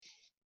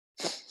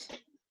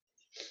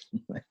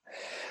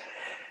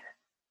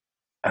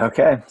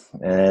Okay,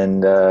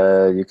 and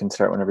you can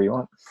start whenever you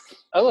want.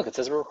 Oh, look, it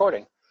says we're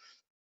recording.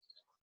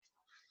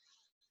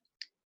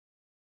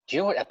 Do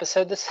you know what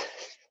episode this is?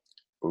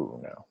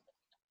 Ooh, no,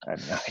 I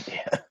have no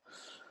idea.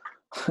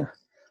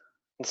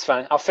 It's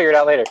fine. I'll figure it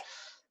out later.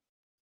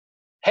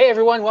 Hey,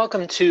 everyone.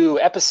 Welcome to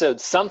episode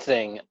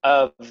something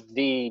of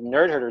the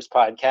Nerd Herders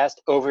podcast,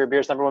 Over Your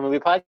Beer's #1 movie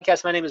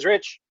podcast. My name is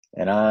Rich.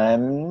 And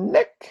I'm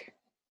Nick.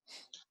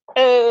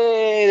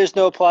 Hey, there's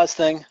no applause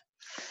thing.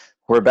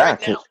 We're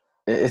back. Right now.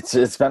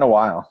 It's been a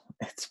while.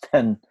 It's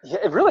been. Yeah,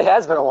 it really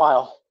has been a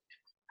while.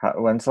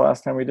 When's the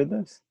last time we did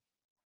this?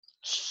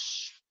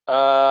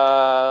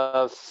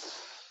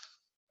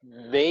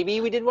 Maybe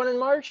we did one in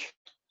March.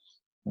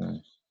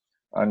 Unsure.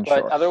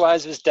 But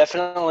otherwise, it was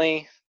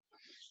definitely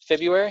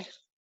February.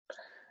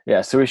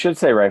 Yeah, so we should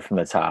say right from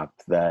the top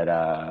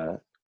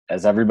that,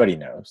 as everybody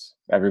knows,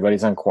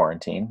 everybody's on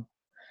quarantine,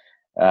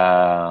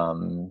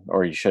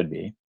 or you should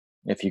be,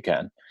 if you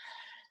can.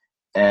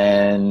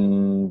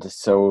 And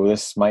so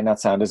this might not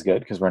sound as good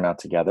because we're not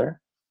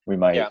together. We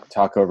might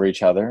talk over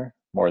each other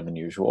more than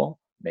usual,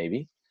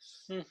 maybe.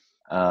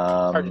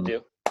 Hard to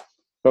do.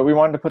 But we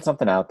wanted to put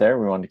something out there.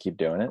 We wanted to keep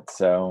doing it.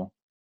 So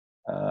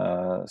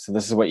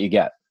this is what you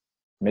get.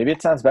 Maybe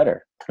it sounds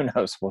better. Who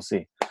knows? We'll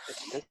see.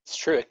 It's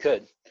true. It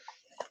could.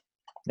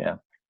 Yeah.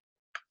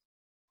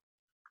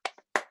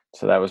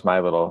 So that was my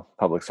little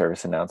public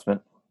service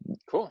announcement.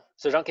 Cool.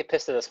 So don't get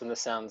pissed at us when this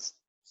sounds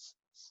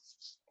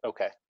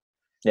okay.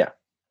 Yeah.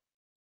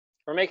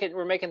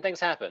 We're making things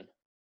happen.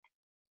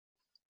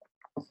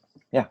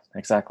 Yeah,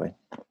 exactly.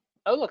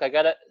 Oh, look,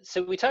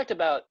 so we talked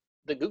about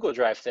the Google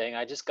Drive thing.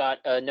 I just got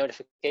a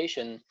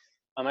notification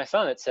on my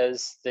phone that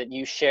says that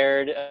you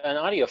shared an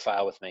audio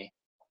file with me.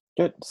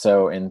 Good.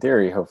 So in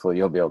theory, hopefully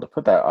you'll be able to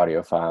put that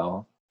audio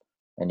file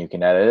and you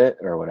can edit it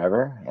or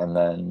whatever. And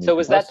then So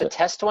was that the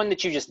test one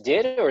that you just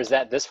did, or is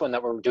that this one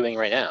that we're doing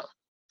right now?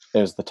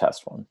 It was the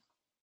test one.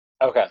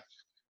 Okay. All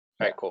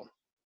right, cool.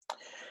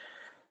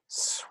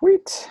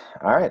 Sweet.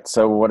 All right.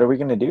 So what are we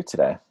going to do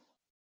today?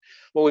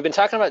 Well, we've been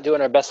talking about doing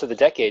our best of the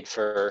decade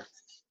for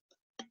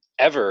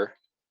ever.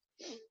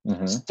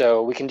 Mm-hmm.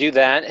 So we can do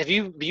that. Have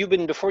you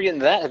been, before you get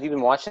into that, have you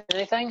been watching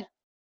anything?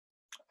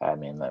 I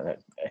mean,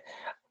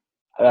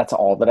 that's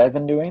all that I've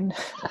been doing.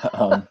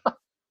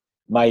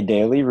 My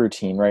daily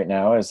routine right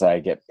now is I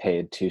get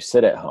paid to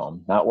sit at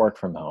home, not work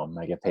from home.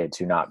 I get paid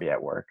to not be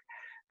at work,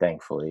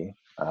 thankfully,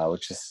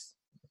 which is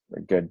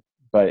good,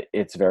 but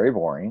it's very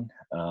boring.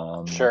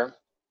 Sure.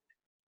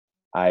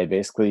 I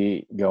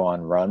basically go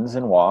on runs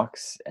and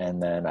walks,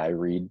 and then I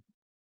read.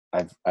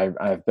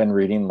 I've been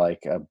reading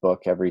like a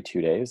book every 2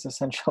 days,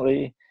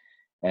 essentially,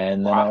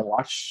 and then I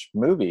watch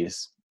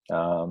movies.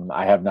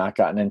 I have not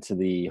gotten into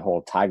the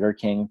whole Tiger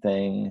King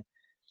thing.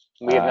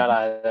 We have not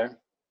either.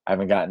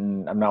 I'm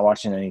not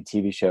watching any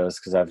TV shows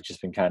because I've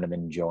just been kind of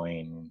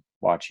enjoying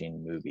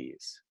watching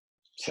movies.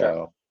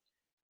 Sure.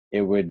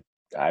 So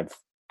I've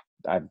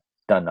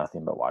done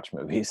nothing but watch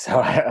movies. So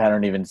I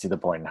don't even see the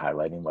point in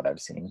highlighting what I've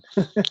seen.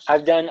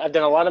 I've done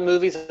a lot of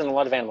movies and a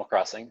lot of Animal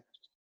Crossing.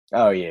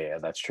 Oh yeah,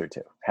 that's true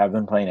too. Have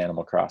been playing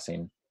Animal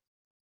Crossing.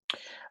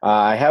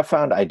 I have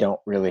found I don't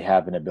really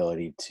have an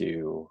ability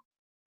to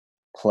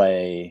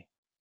play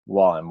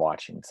while I'm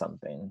watching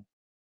something.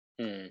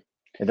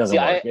 It doesn't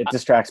work. It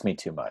distracts me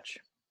too much.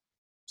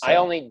 So. I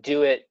only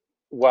do it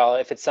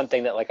if it's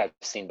something that like I've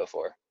seen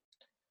before.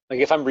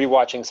 Like if I'm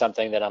rewatching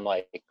something that I'm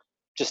like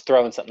just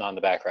throwing something on in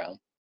the background.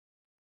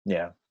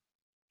 Yeah,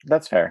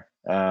 that's fair.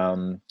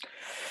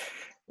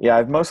 Yeah,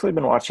 I've mostly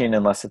been watching,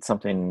 unless it's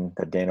something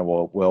that Dana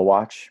will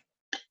watch.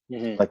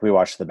 Mm-hmm. Like we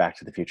watched the Back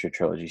to the Future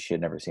trilogy. She had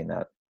never seen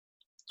that.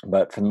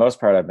 But for the most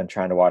part, I've been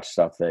trying to watch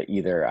stuff that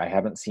either I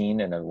haven't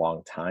seen in a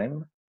long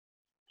time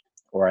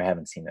or I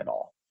haven't seen at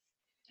all.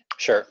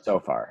 Sure.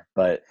 So far.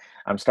 But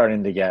I'm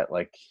starting to get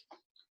like,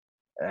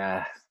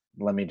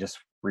 let me just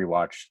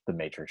rewatch the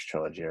Matrix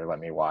trilogy, or let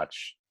me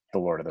watch the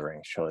Lord of the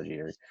Rings trilogy,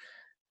 or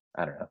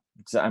I don't know.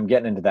 So I'm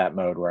getting into that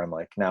mode where I'm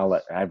like,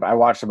 I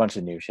watched a bunch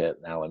of new shit.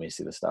 Now let me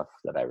see the stuff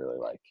that I really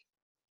like.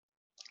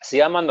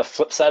 See, I'm on the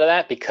flip side of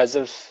that because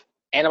of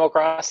Animal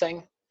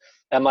Crossing.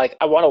 I'm like,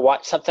 I want to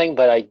watch something,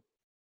 but I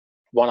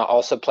want to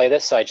also play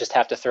this, so I just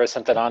have to throw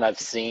something on I've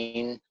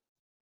seen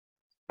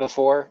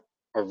before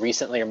or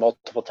recently or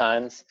multiple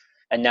times.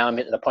 And now I'm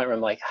at the point where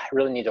I'm like, I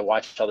really need to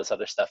watch all this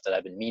other stuff that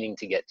I've been meaning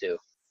to get to,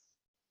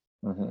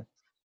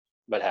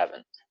 but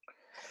haven't.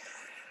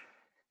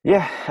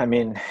 Yeah, I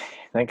mean,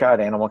 thank God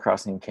Animal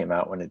Crossing came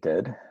out when it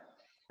did.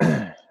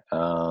 I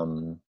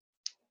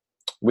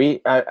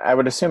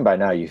would assume by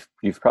now you've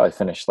probably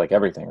finished like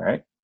everything,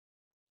 right?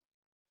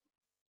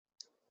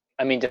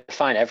 I mean,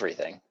 define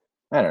everything.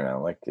 I don't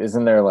know. Like,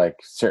 isn't there like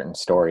certain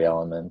story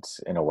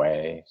elements,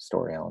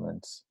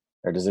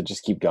 or does it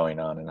just keep going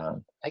on and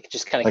on? Like, it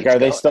just kind of like, keeps are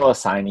they going. Still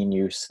assigning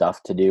you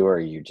stuff to do, or are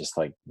you just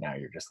like now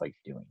you're just like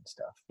doing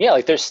stuff? Yeah,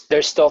 like there's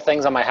still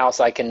things on my house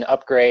I can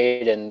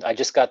upgrade, and I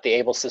just got the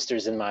Able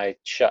sisters in my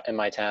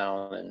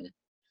town, and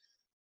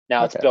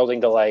now it's building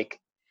to like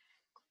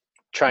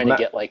trying to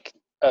get like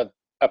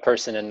a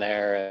person in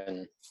there,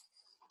 and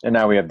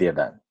now we have the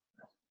event.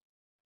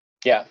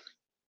 Yeah.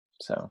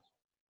 So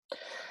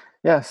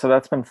yeah, so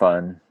that's been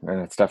fun,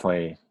 and it's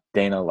definitely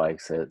Dana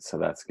likes it, so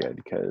that's good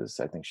because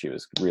I think she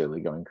was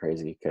really going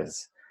crazy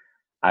because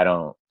I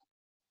don't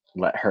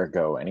let her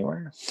go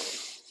anywhere,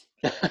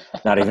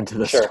 not even to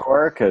the Sure.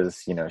 store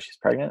because she's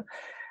pregnant.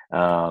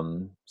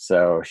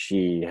 So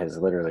she has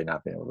literally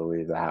not been able to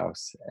leave the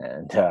house,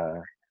 and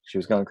she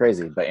was going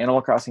crazy. But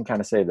Animal Crossing kind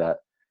of saved that,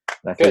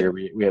 and I figure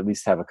Good. we at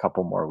least have a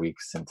couple more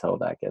weeks until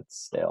that gets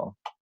stale,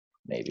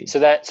 maybe. So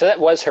that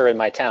was her in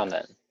my town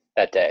then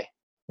that day.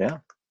 Yeah.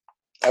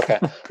 Okay.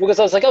 Well, because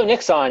I was like, oh,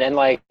 Nick's on, and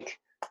like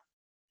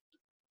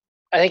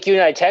I think you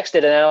and I texted,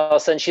 and then all of a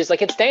sudden she's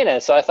like, it's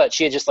Dana. So I thought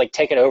she had just like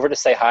taken over to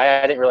say hi.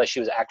 I didn't realize she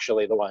was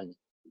actually the one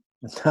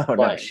No,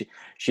 playing.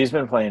 she's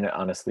been playing it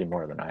honestly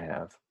more than I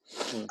have.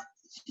 Hmm.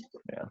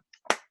 Yeah.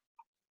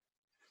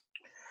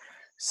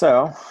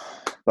 So,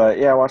 but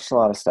yeah, I watched a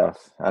lot of stuff.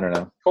 I don't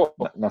know. Cool.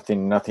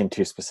 Nothing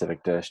too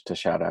specific to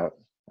shout out,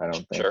 I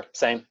don't think. Sure.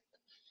 Same.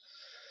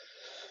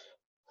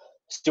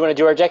 So do you want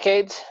to do our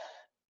decades?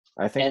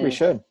 I think we And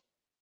should.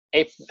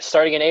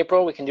 starting in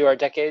April, we can do our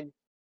decade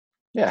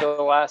Yeah. to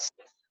the last.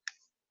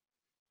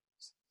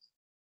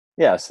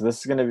 Yeah, so this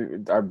is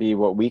going to be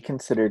what we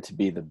consider to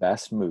be the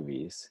best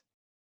movies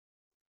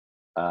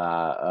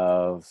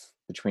of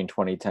between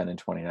 2010 and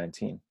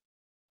 2019.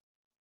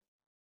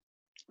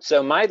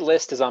 So my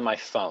list is on my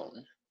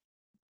phone.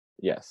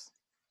 Yes.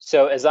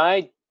 So as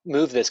I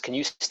move this, can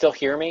you still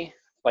hear me?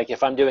 Like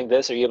if I'm doing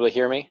this, are you able to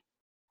hear me?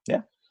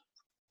 Yeah.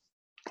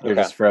 You're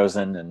Okay. just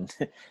frozen, and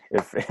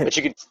if But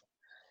you could.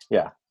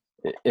 yeah,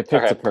 it picked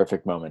a Okay.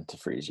 perfect moment to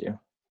freeze you.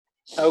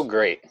 Oh,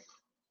 great.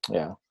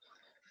 Yeah.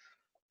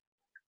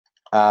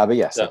 But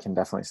yes, I So can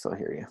definitely still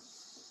hear you.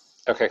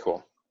 okay,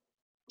 cool.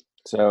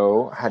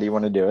 So, how do you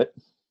want to do it?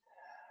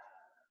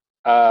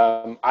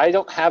 I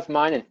don't have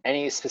mine in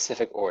any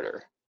specific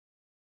order.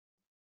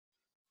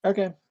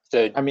 Okay.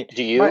 So I mean,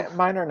 do you?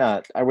 mine are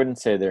not. I wouldn't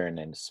say they're in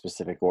any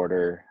specific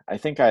order. I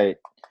think I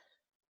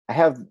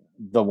have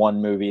the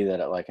one movie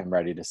that like I'm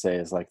ready to say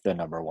is like the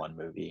number one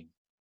movie,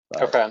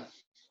 but Okay.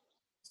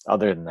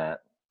 other than that,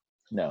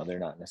 no, they're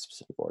not in a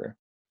specific order.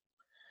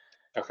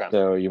 Okay.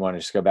 So you want to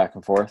just go back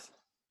and forth?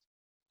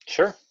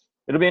 Sure.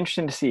 It'll be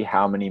interesting to see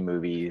how many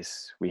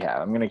movies we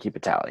have. I'm going to keep a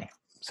tally.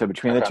 So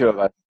between the Okay. two of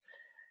us,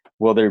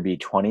 will there be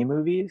 20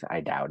 movies?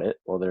 I doubt it.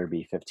 Will there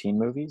be 15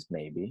 movies?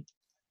 Maybe.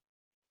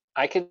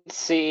 I could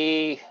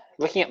see,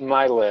 looking at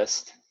my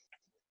list,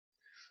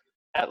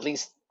 at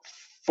least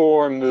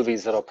 4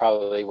 movies that I'll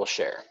probably will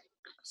share.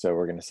 So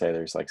we're going to say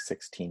there's like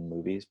 16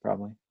 movies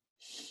probably.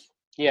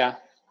 Yeah.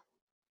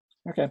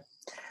 Okay.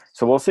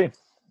 So we'll see.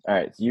 All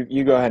right,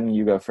 you go ahead and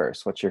you go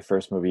first. What's your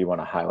first movie you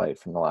want to highlight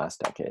from the last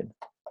decade?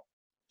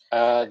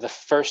 The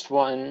first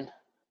one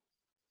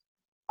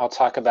I'll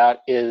talk about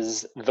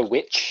is The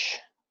Witch.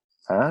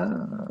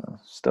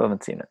 Still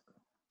haven't seen it.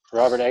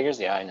 Robert Eggers.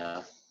 Yeah, I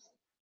know.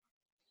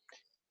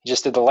 He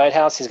just did The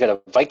Lighthouse. He's got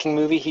a Viking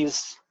movie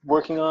he's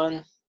working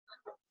on.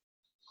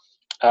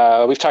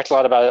 We've talked a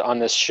lot about it on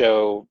this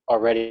show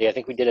already. I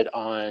think we did it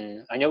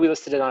on. I know we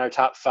listed it on our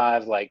top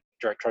 5 like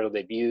directorial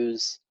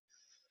debuts.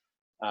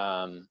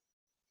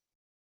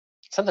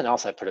 Something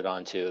else I put it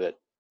on too that,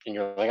 and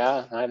you're like,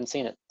 I haven't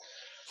seen it.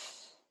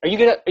 Are you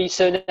gonna? Are you,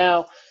 so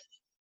now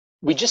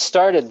we just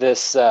started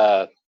this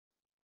that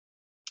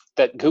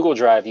Google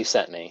Drive you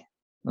sent me,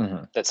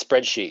 Mm-hmm. that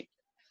spreadsheet.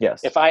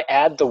 Yes. If I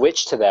add The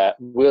Witch to that,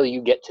 will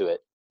you get to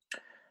it?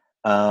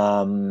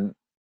 Um,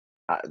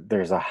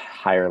 there's a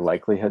higher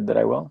likelihood that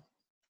I will.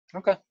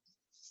 Okay.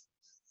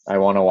 I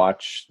want to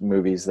watch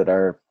movies that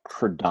are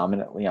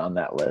predominantly on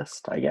that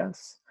list, I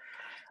guess.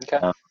 Okay.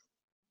 Um,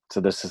 so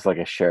this is like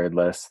a shared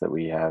list that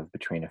we have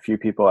between a few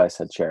people. I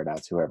said share it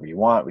out to whoever you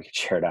want. We could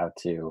share it out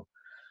to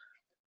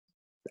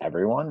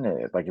everyone.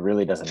 It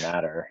really doesn't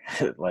matter.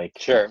 Like,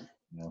 Sure.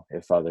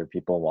 if other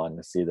people want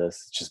to see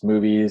this, it's just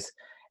movies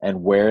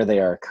and where they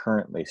are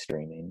currently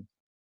streaming.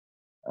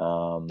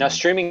 Now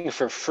streaming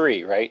for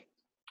free, right?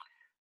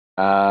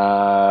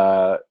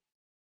 Uh,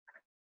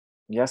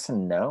 yes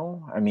and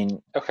no. I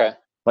mean, Okay.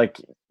 like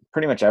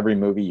pretty much every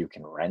movie you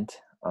can rent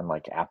on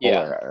like Apple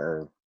Yeah.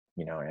 or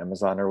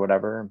Amazon or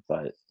whatever,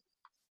 but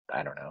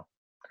I don't know.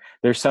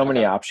 There's so many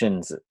Okay.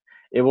 options.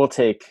 It will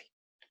take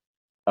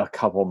a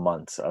couple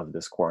months of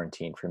this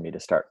quarantine for me to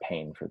start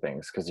paying for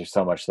things because there's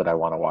so much that I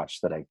want to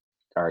watch that I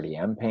already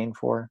am paying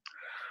for.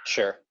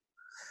 Sure.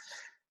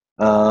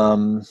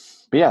 But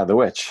yeah, The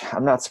Witch.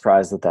 I'm not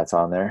surprised that that's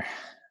on there.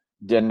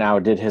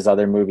 Did his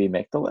other movie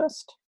make the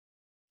list?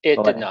 It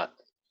The did Light- not.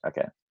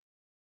 Okay.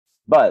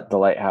 But The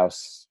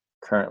Lighthouse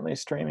currently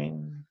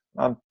streaming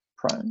on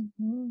Prime.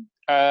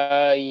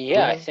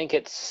 Yeah, I think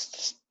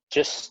it's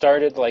just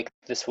started like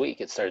this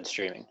week. It started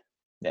streaming.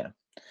 Yeah.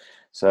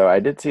 So I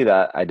did see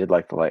that. I did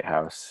like The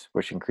Lighthouse,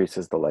 which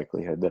increases the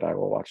likelihood that I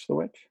will watch The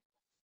Witch.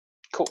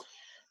 Cool.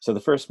 So the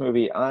first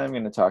movie I'm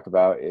going to talk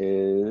about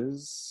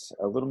is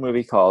a little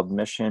movie called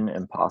Mission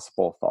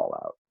Impossible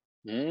Fallout.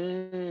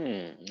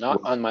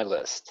 Not on my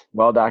list.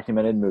 Well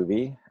documented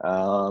movie.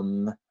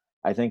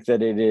 I think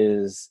that it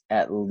is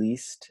at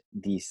least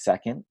the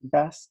second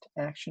best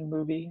action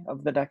movie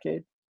of the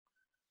decade.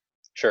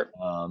 Sure.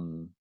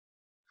 Um,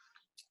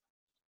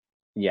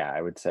 yeah,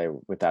 I would say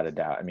without a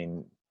doubt. I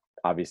mean,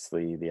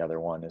 obviously the other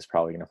one is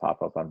probably going to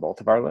pop up on both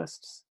of our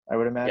lists, I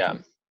would Yeah.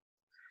 imagine.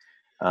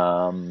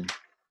 Um,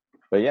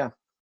 but yeah,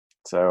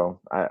 so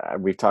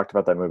we've talked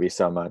about that movie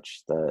so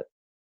much that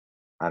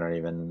I don't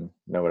even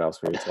know what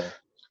else we would say.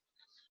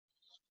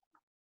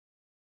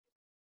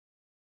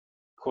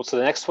 Cool. So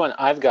the next one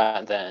I've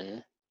got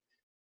then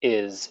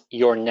is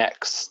You're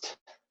Next,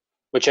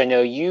 which I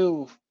know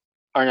you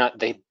are not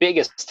the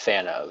biggest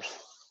fan of.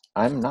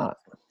 I'm not.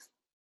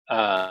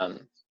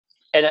 Um,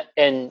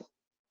 and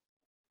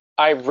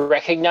I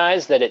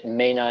recognize that it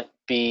may not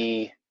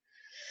be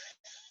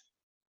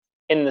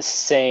in the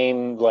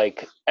same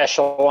like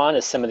echelon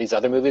as some of these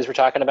other movies we're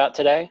talking about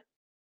today,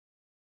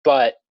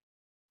 but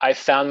I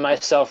found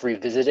myself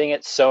revisiting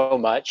it so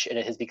much, and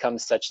it has become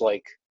such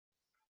like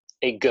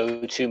a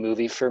go-to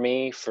movie for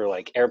me for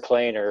like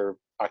Airplane or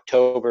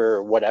October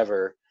or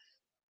whatever,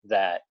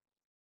 that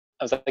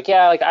I was like,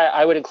 yeah, like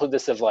I would include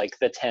this of like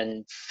the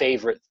 10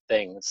 favorite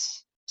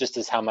things, just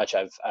as how much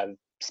I've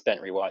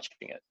spent rewatching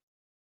it.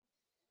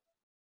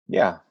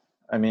 Yeah.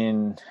 I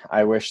mean,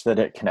 I wish that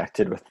it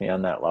connected with me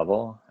on that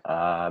level.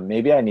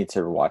 Maybe I need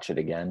to watch it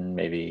again.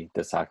 Maybe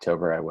this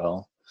October I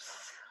will.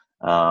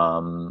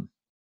 Um,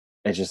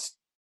 it just,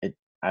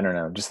 I don't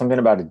know, just something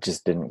about it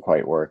just didn't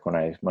quite work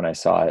when I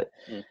saw it.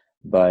 Mm.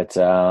 But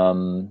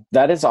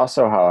that is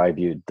also how I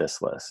viewed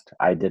this list.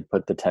 I did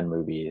put the 10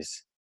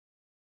 movies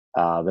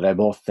that I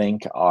both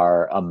think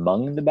are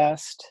among the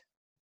best,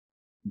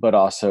 but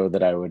also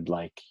that I would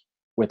like,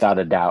 without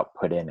a doubt,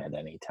 put in at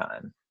any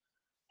time.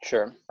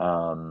 Sure.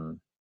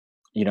 Um,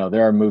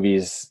 there are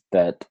movies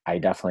that I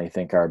definitely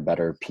think are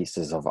better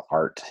pieces of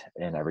art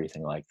and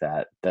everything like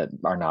that that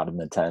are not in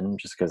the 10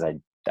 just because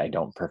I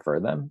don't prefer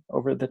them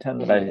over the 10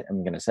 that Mm-hmm. I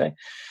am going to say.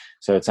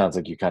 So it sounds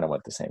like you kind of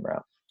went the same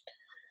route.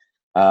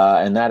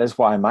 And that is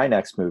why my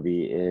next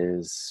movie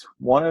is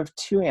one of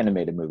two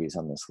animated movies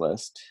on this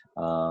list.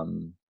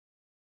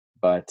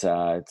 But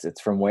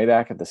it's from way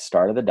back at the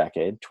start of the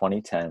decade,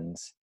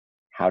 2010's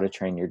How to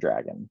Train Your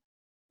Dragon,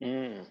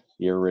 Mm.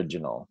 the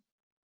original,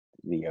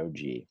 the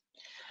OG.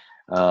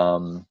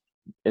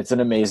 It's an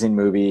amazing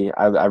movie.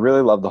 I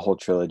really love the whole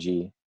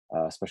trilogy,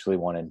 especially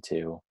one and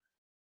two.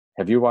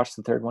 Have you watched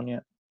the third one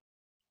yet?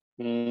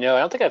 No, I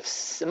don't think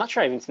I'm not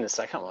sure I've even seen the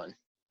second one.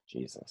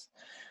 Jesus.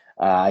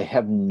 I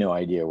have no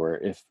idea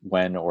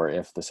when or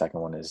if the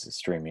second one is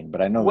streaming,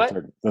 but I know What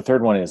the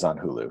third one is on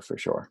Hulu for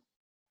sure.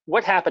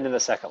 what happened in the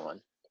second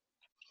one?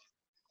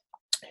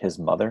 His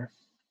mother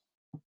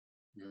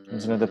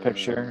was into the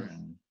picture.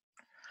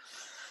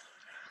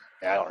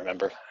 Yeah, I don't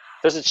remember.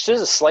 There's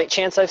a slight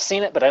chance I've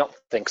seen it, but I don't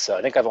think so.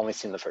 I think I've only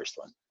seen the first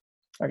one.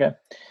 Okay.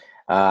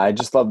 I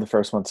just love the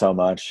first one so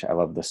much. I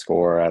love the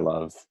score. I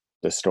love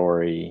the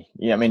story.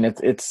 Yeah, I mean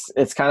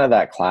it's kind of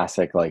that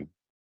classic like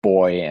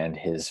boy and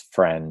his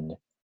friend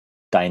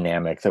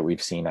dynamic that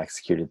we've seen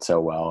executed so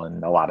well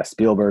in a lot of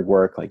Spielberg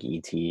work, like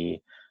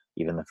E.T.,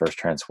 even the first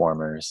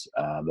Transformers,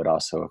 but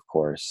also, of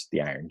course,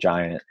 The Iron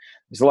Giant.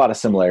 There's a lot of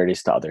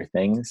similarities to other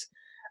things,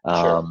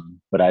 Sure.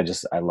 but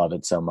I love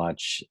it so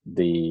much.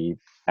 The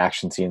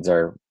action scenes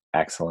are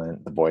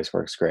excellent. The voice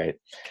works great.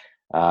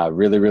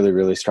 Really, really,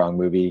 really strong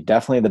movie.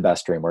 Definitely the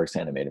best DreamWorks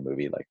animated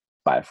movie, like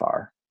by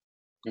far.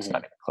 It's Mm-hmm.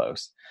 not even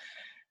close,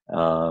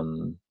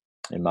 um,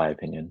 in my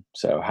opinion.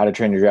 So, How to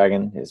Train Your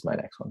Dragon is my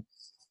next one.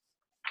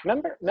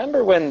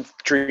 Remember when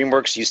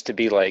DreamWorks used to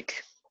be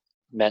like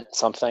meant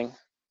something?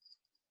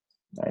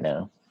 I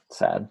know.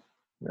 Sad.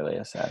 Really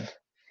is sad.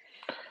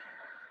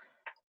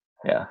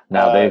 Yeah.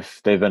 Now Uh,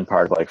 they've been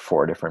part of like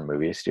four different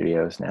movie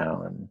studios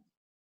now, and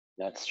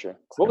that's true.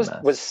 it's What like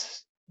a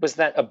mess. was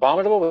that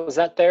Abominable? Was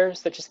that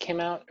theirs that just came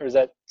out, or is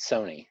that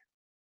Sony?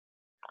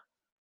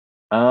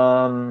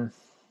 Um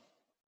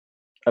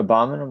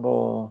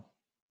Abominable,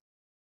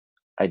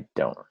 I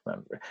don't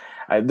remember.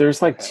 Okay.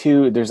 There's like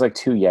two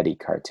Yeti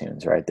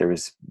cartoons, right? There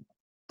was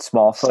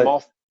Smallfoot.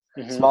 Small.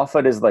 Mm-hmm.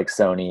 Smallfoot is like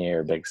Sony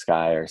or Big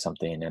Sky or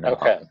something, and Okay.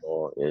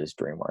 Abominable is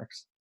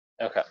DreamWorks.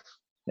 Okay.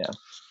 Yeah.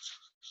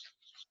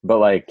 But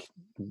like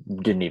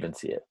didn't even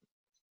see it.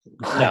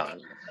 No, Like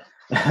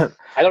no, no.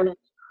 I don't.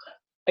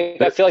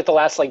 I feel like the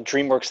last like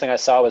DreamWorks thing I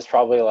saw was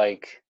probably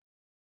like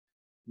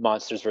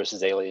Monsters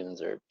versus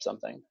Aliens or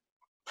something.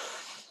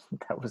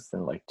 that was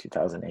in like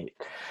 2008.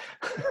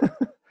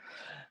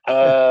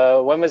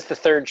 When was the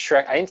third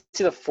Shrek? I didn't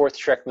see the fourth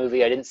Shrek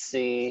movie. I didn't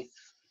see.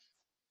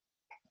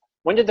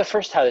 When did the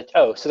first How to?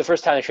 Oh, so the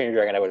first How to Train Your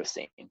Dragon I would have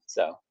seen.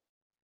 So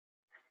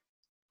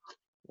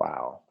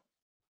Wow.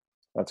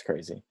 That's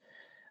crazy.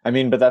 I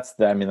mean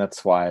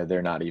that's why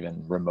they're not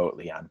even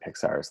remotely on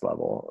Pixar's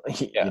level.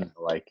 yeah.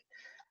 Like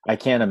I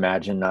can't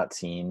imagine not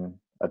seeing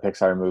a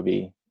Pixar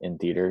movie in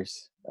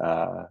theaters.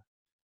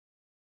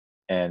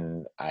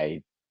 And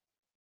I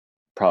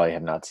probably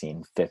have not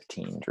seen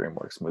 15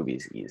 DreamWorks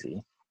movies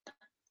easy.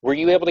 Were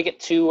you able to get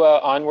to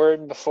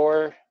Onward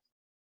before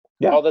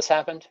Yeah, all this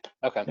happened?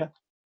 Okay. yeah.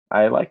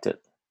 I liked it.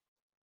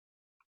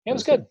 It It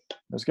was was good. good.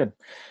 It was good.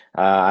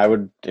 I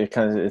would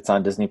because it's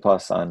on Disney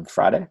Plus on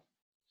Friday.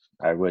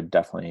 I would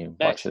definitely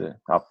watch Nice. it.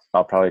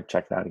 I'll probably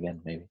check that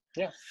again maybe.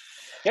 Yeah.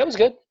 Yeah, it was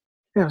good.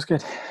 Yeah, it was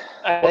good.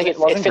 I think it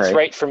Wasn't fits great.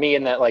 right for me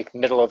in that like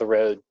middle of the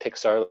road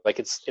Pixar. Like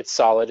it's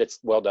solid. It's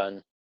well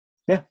done.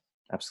 Yeah,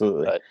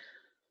 absolutely. But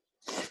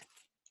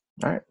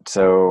All right.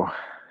 So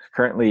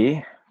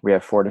currently we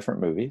have 4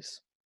 different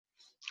movies.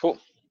 cool.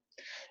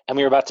 And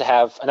we were about to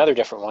have another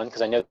different one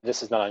because I know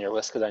this is not on your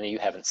list because I know you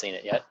haven't seen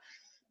it yet.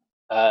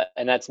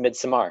 And that's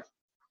Midsommar.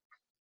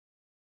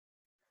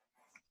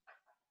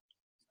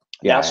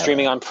 Yeah, Now I haven't.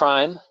 streaming on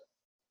Prime.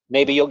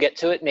 Maybe you'll get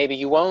to it. Maybe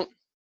you won't.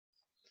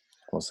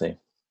 We'll see.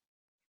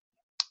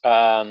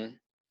 Um,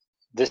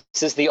 this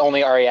is the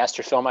only Ari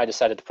Aster film I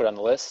decided to put on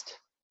the list.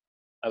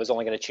 I was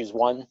only going to choose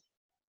one.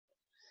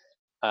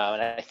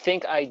 And I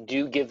think I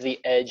do give the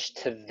edge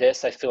to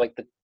this. I feel like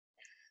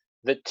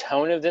the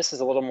tone of this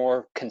is a little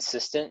more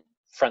consistent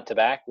front to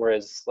back,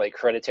 whereas like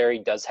Hereditary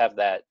does have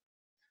that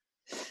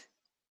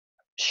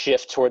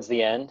shift towards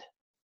the end,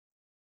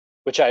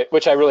 which I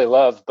really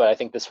love, but I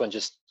think this one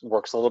just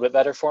works a little bit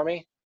better for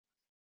me.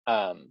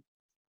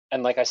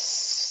 And like I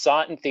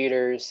saw it in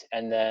theaters,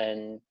 and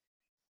then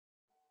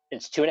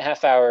it's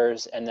 2.5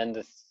 hours, and then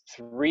the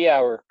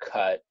 3-hour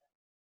cut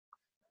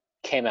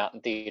came out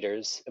in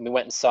theaters, and we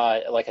went and saw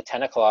it at like a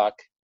 10 o'clock,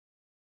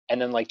 and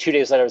then like 2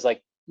 days later I was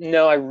like,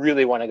 no, I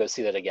really want to go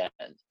see that again,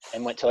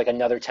 and went to like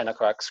another 10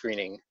 o'clock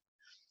screening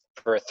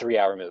for a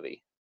 3-hour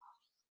movie.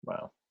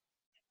 Wow.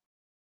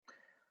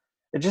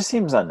 It just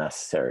seems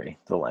unnecessary,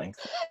 the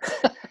length.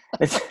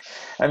 It's,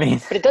 I mean,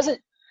 But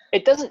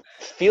it doesn't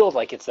feel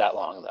like it's that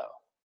long though.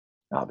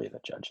 I'll be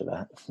the judge of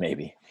that,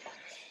 maybe.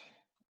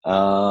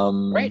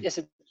 Right? Is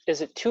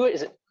it two?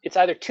 Is it? It's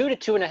either 2 to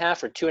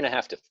 2.5 or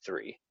 2.5 to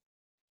 3.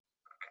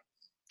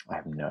 I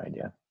have no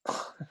idea.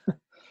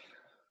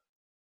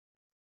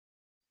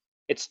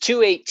 It's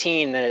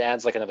 2:18, then it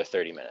adds like another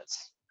 30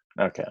 minutes.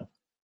 Okay.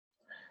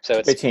 So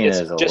 18 it's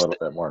is a just little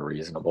bit more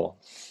reasonable,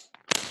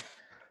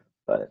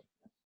 but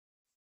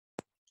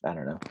I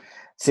don't know.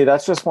 See,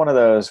 that's just one of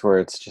those where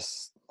it's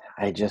just,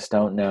 I just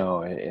don't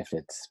know if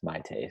it's my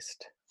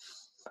taste.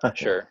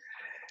 sure.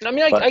 I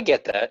mean, But I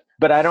get that.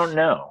 but I don't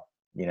know.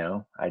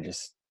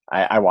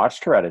 I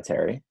watched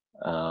Hereditary.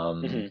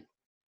 Hmm.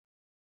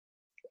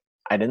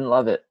 I didn't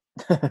love it.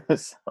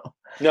 so,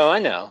 No, I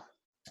know.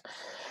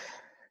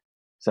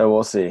 so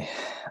we'll see.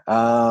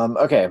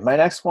 Okay, my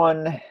next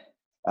one.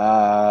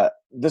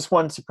 This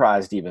one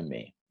surprised even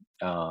me.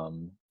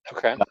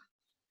 Okay.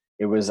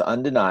 It was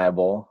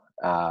undeniable.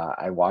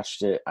 I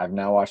watched it. I've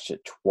now watched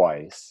it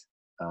twice.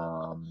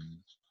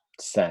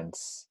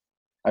 Since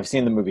I've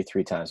seen the movie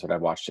 3 times, but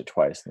I've watched it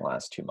twice in the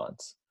last 2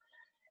 months,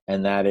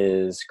 and that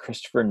is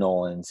Christopher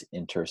Nolan's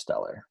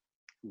Interstellar.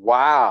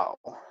 Wow.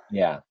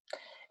 Yeah,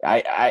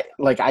 I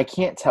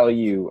can't tell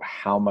you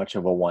how much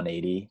of a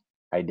 180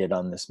 I did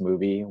on this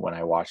movie when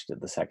I watched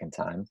it the second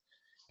time,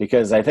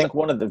 because I think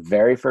one of the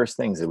very first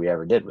things that we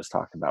ever did was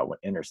talk about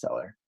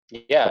Interstellar.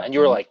 Yeah, Back and you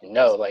were when, like,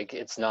 no, like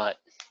it's not.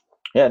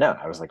 yeah, no,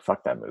 I was like,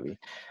 fuck that movie.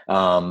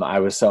 I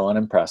was so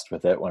unimpressed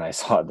with it when I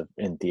saw it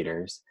in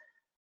theaters,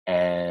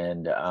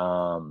 and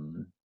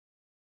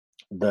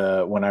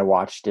the when I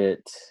watched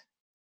it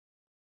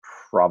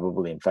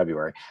probably in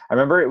February, I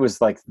remember it was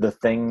like the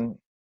thing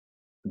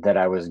that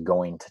I was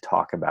going to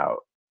talk about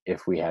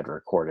if we had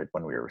recorded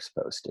when we were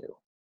supposed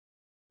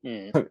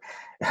Mm.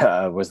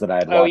 to. Was that I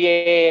had Oh watched,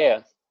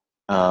 yeah.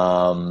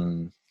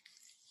 um,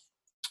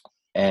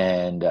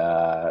 and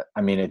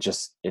I mean, it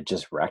just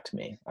wrecked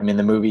me. I mean,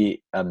 the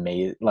movie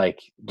amazed,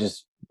 like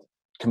just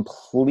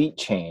complete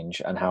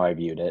change on how I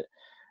viewed it,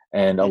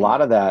 and a Hmm.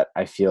 lot of that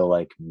I feel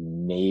like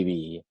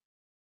maybe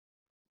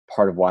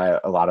part of why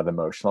a lot of the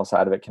emotional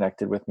side of it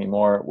connected with me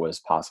more was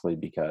possibly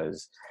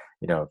because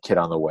kid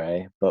on the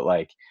way, but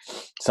like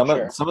some of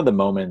Sure. some of the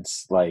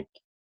moments like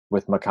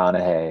with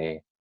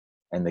McConaughey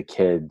and the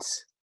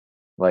kids,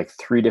 like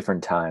 3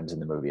 different times in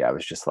the movie I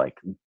was just like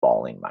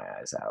bawling my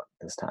eyes out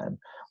this time,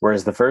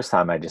 whereas the first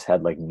time I just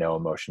had like no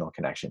emotional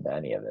connection to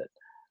any of it.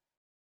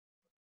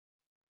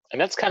 And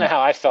that's kind of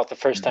how I felt the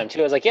first time too.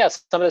 I was like, yeah,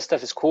 some of this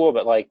stuff is cool,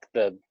 but like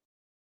the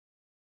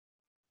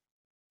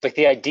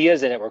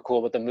ideas in it were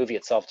cool, but the movie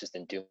itself just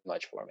didn't do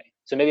much for me.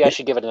 So maybe I Yeah,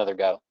 should give it another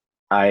go.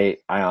 I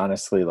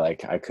honestly,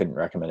 like, I couldn't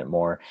recommend it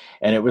more,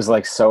 and it was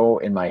like so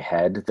in my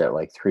head that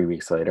like 3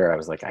 weeks later I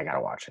was like, I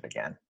gotta watch it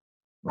again.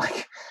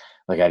 like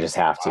like I just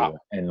have Wow. to,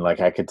 and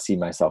like I could see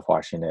myself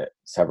watching it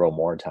several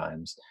more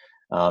times.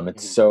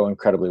 It's Mhm. so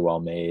incredibly well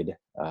made.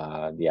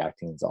 The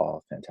acting is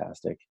all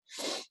fantastic,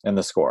 and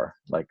the score,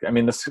 like, I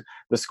mean,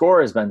 the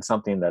score has been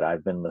something that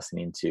I've been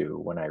listening to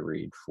when I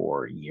read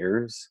for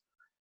years.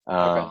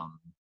 Okay. um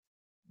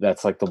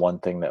that's like the one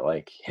thing that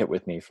like hit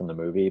with me from the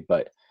movie,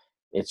 but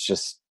it's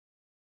just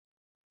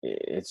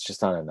it's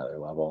just on another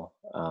level.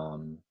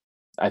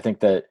 I think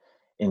that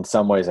in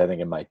some ways, I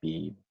think it might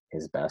be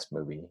his best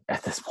movie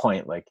at this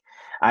point. Like,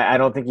 I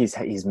don't think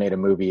he's made a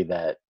movie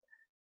that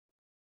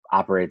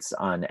operates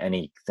on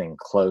anything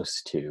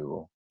close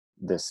to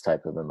this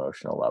type of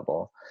emotional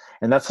level.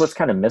 And that's what's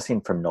kind of missing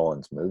from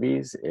Nolan's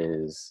movies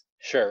is,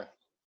 Sure.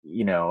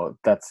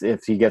 that's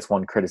if he gets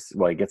one criticism,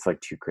 well, he gets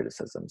like two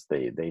criticisms.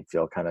 They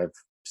feel kind of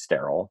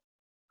sterile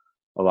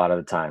a lot of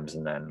the times,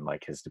 and then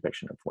like his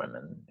depiction of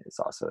women is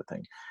also a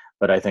thing.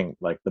 But I think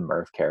like the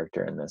Murph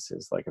character in this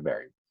is like a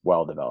very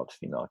well developed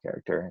female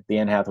character. The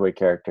Anne Hathaway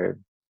character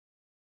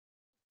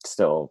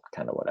still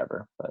kind of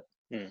whatever, but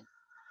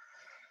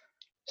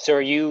So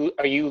are you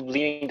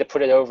leaning to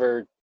put it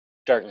over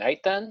Dark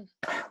Knight then?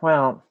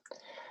 well,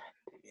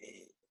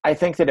 I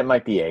think that it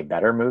might be a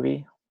better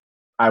movie.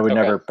 I would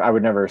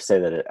never say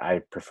that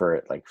I prefer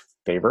it like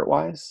favorite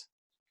wise.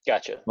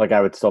 Gotcha. Like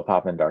I would still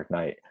pop in Dark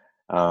Knight.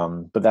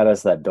 But that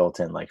has that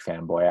built-in like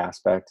fanboy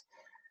aspect.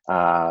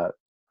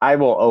 I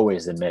will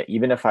always admit,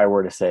 even if I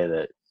were to say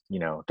that,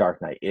 Dark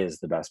Knight is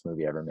the best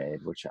movie ever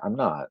made, which I'm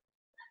not,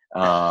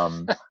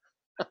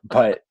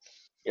 but,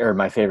 or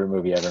my favorite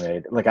movie ever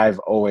made. Like I've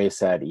always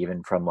said,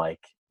 even from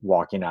like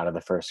walking out of the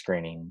first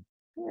screening,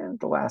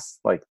 the last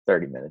like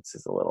 30 minutes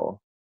is a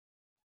little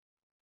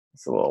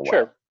Sure.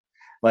 wet.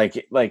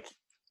 Like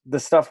the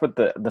stuff with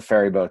the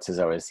ferry boats has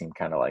always seemed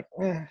kind of like,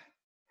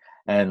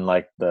 and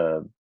like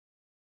the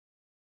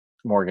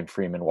Morgan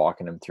Freeman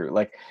walking him through,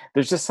 like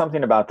there's just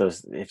something about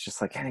those. It's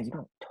just like, you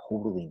don't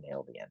totally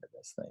nail the end of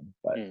this thing,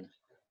 but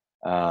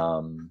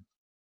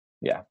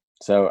yeah.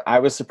 So I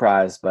was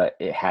surprised, but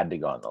it had to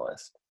go on the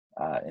list.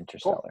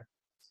 Interstellar. Cool.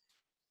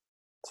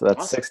 So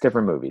that's awesome. 6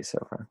 different movies so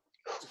far.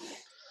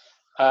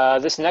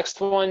 This next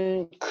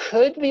one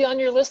could be on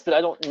your list, but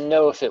I don't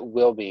know if it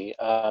will be.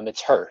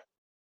 It's Her.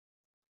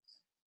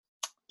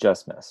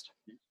 Just missed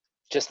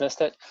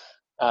it.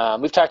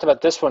 We've talked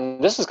about this one.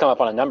 This has come up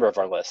on a number of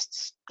our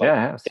lists.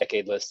 Like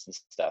decade lists and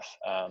stuff.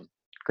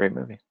 Great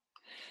movie.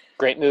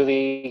 Great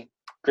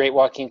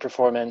Joaquin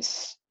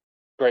performance.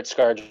 Great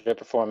ScarJo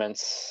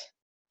performance.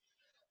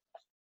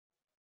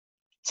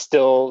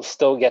 Still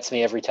gets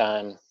me every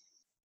time.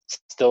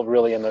 Still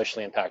really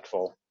emotionally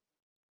impactful.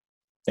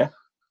 Yeah.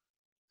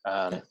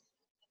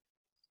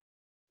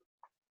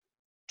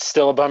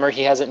 Still a bummer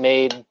he hasn't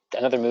made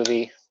another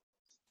movie.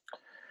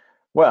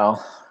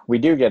 Well, we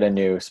do get a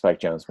new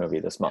Spike Jonze movie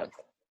this month.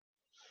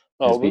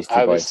 Well, his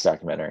Beastie Boys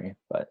documentary,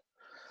 but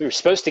we were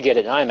supposed to get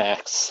it in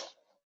IMAX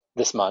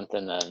this month,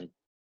 and then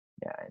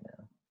yeah, I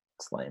know,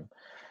 it's lame.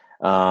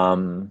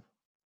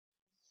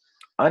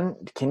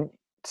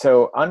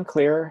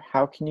 Unclear.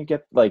 How can you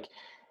get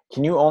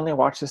can you only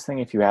watch this thing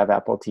if you have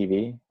Apple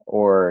TV,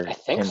 or I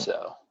think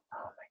so.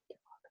 Oh my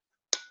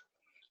god!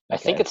 I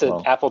think it's one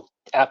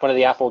of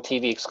the Apple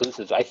TV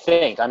exclusives. I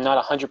think I'm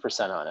not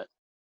 100% on it.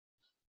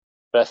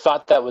 But I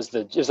thought that was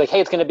it was like, hey,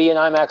 it's going to be in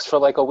IMAX for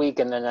like a week,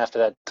 and then after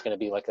that, it's going to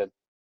be like a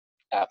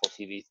Apple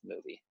TV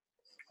movie.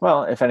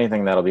 Well, if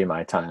anything, that'll be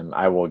my time.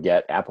 I will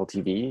get Apple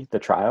TV, the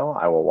trial.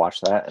 I will watch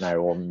that, and I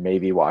will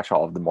maybe watch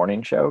all of the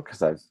morning show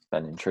because I've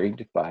been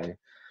intrigued by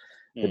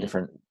the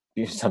different.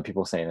 Some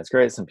people saying it's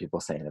great, some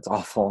people saying it's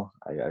awful.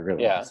 I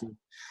really want to see.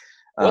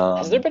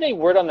 Has there been any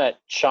word on that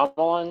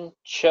Shyamalan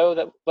show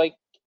that like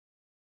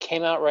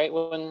came out right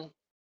when?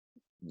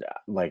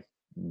 Like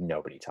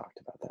nobody talked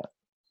about that.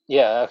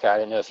 Yeah, okay. I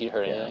didn't know if you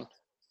heard anything.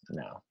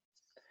 No.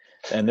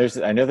 And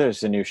I know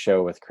there's a new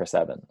show with Chris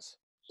Evans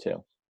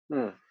too.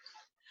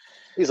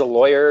 He's a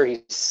lawyer.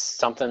 He's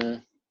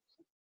something.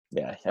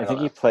 Yeah, I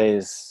think he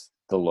plays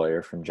the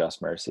lawyer from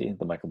Just Mercy,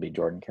 the Michael B.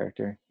 Jordan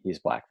character. He's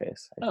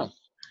blackface. I think.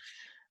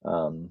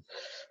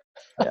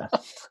 Yeah.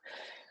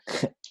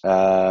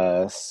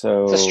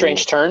 So it's a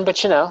strange turn,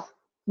 but Yeah,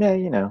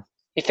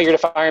 He figured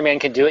if Iron Man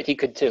could do it, he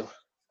could too.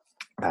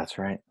 That's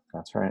right.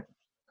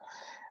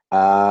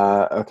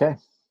 Okay.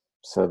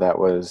 So that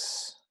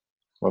was,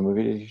 what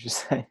movie did you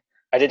just say?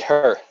 I did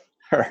Her.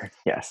 Her,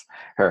 yes,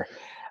 Her.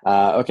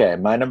 Okay,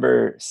 my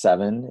number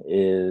 7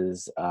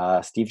 is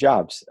Steve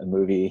Jobs, a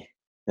movie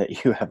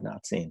that you have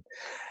not seen.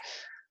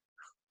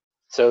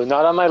 So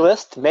not on my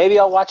list. Maybe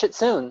I'll watch it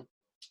soon.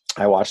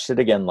 I watched it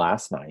again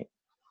last night.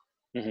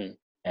 Mm-hmm.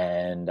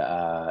 And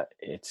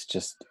it's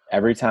just,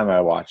 every time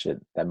I watch it,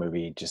 that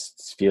movie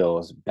just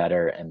feels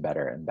better and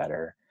better and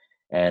better.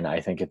 And I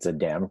think it's a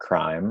damn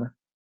crime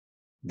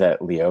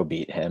that Leo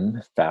beat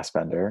him,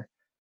 Fassbender.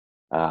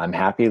 I'm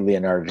happy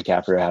Leonardo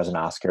DiCaprio has an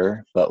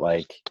Oscar, but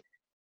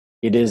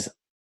it is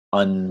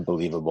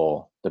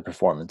unbelievable the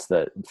performance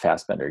that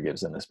Fassbender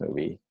gives in this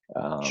movie.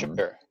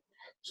 Sure.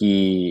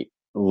 He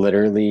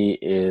literally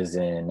is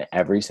in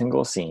every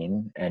single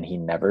scene, and he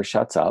never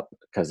shuts up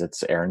because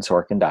it's Aaron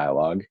Sorkin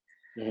dialogue.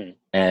 Mm-hmm.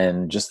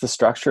 And just the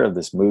structure of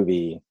this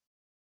movie,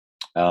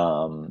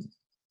 I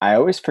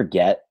always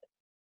forget,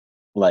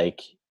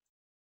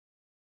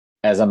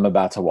 as I'm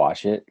about to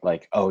watch it,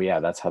 oh yeah,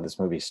 that's how this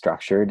movie's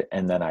structured.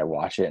 And then I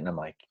watch it and I'm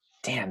like,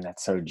 damn,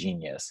 that's so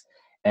genius.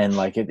 And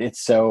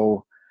it's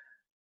so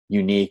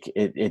unique.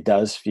 It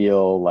does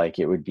feel like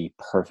it would be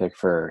perfect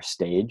for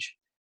stage.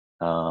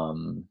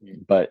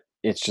 But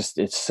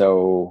it's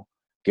so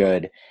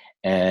good.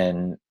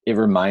 And it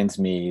reminds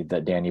me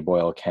that Danny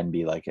Boyle can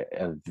be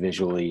a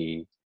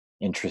visually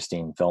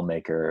interesting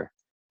filmmaker.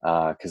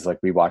 Cause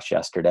we watched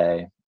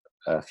Yesterday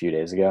a few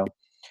days ago.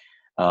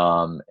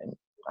 And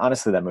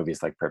honestly, that movie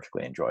is like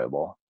perfectly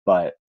enjoyable,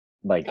 but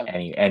like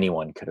Okay.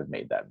 anyone could have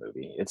made that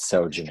movie. It's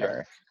so Sure.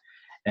 generic.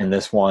 And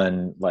this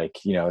one, like,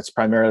 it's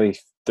primarily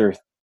there are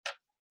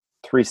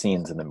three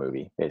scenes in the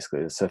movie,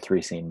 basically. It's a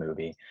three-scene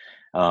movie.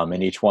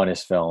 And each one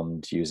is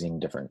filmed using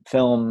different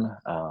film.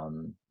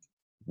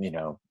 You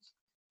know,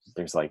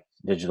 there's like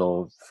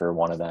digital for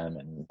one of them,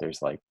 and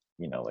there's like,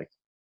 like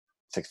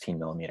 16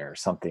 millimeter or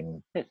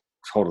something Hmm.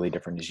 totally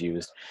different is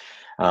used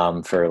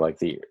for like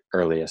the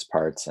earliest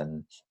parts.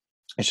 And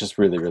it's just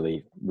really,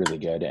 really, really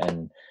good.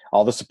 And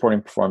all the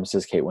supporting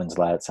performances, Kate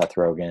Winslet, Seth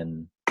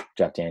Rogen,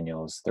 Jeff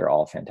Daniels, they're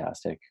all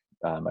fantastic.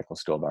 Michael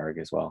Stuhlbarg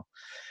as well.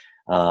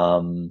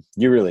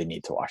 You really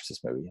need to watch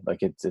this movie.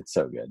 Like it's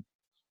so good.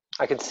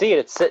 I can see it.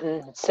 It's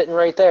sitting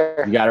right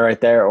there. You got it right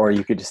there, or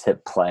you could just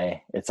hit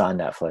play. It's on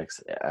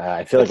Netflix.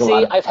 I feel But like a lot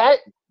see, of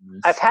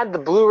I've had the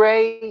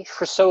Blu-ray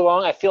for so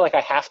long. I feel like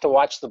I have to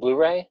watch the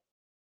Blu-ray.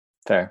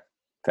 fair.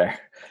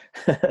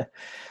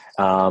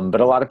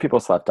 But a lot of people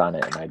slept on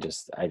it, and I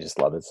just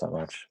love it so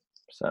much.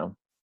 So,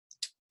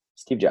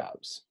 Steve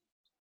Jobs.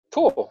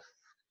 Cool.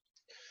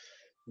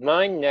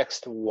 My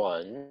next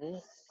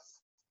one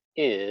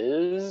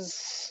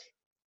is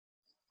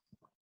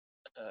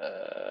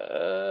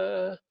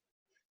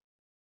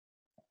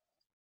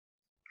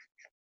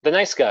The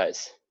Nice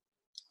Guys.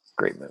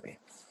 Great movie.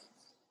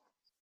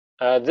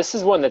 This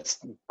is one that's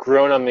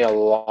grown on me a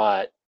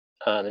lot.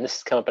 And this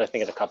has come up, I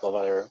think, in a couple of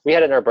other. We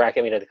had it in our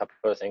bracket. We did a couple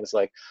of other things.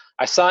 Like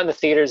I saw it in the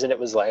theaters, and I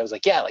was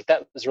like, yeah, like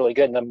that was really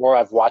good. And the more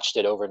I've watched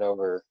it over and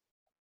over,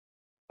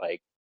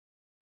 like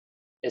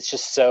it's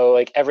just so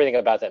like everything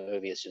about that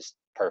movie is just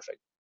perfect.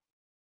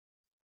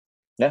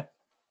 Yeah.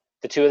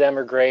 The two of them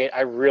are great.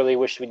 I really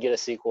wish we'd get a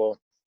sequel.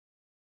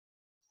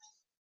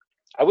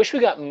 I wish we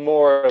got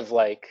more of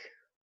like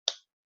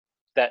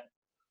that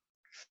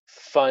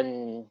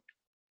fun,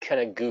 kind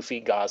of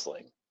goofy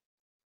Gosling.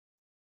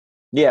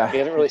 Yeah. We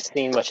haven't really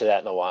seen much of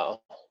that in a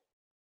while.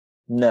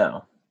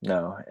 No.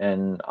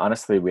 And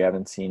honestly, we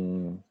haven't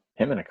seen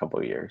him in a couple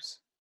of years,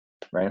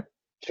 right?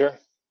 Sure.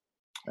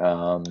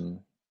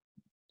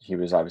 He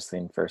was obviously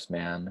in First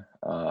Man,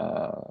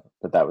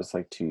 but that was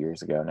like 2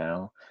 years ago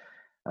now.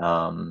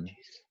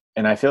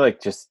 And I feel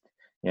like just,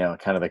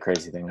 kind of the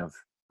crazy thing of,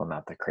 well,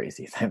 not the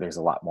crazy thing, there's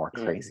a lot more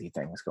crazy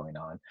things going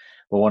on.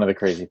 But one of the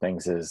crazy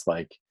things is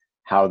like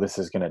how this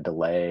is going to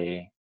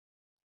delay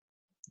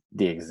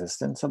the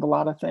existence of a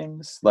lot of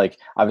things. Like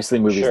obviously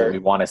movies that Sure. we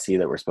want to see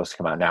that were supposed to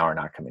come out now are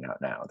not coming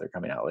out now. They're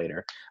coming out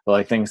later. But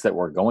like things that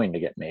were going to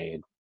get made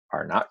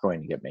are not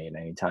going to get made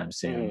anytime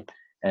soon.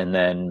 And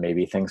then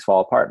maybe things fall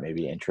apart.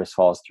 Maybe interest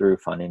falls through,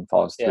 funding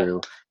falls Yeah.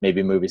 through.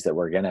 Maybe movies that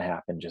were going to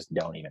happen just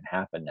don't even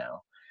happen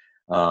now.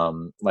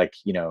 Like,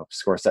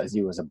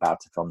 Scorsese was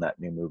about to film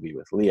that new movie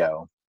with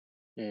Leo.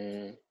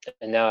 And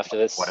now after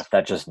this, What if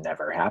that just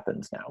never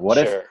happens now? What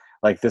if sure.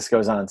 like this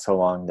goes on so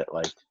long that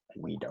like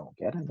we don't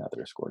get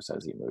another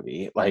Scorsese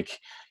movie? Like,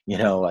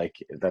 like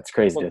that's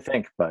crazy to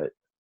think, but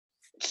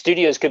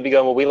Studios could be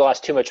going, well, we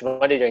lost too much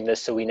money doing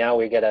this, so now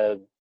we gotta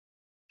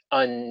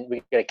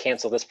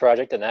cancel this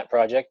project and that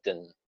project,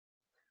 and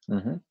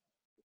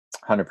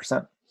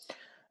 100%.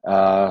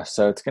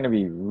 So it's going to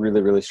be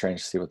really, really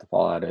strange to see what the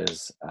fallout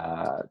is.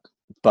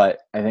 But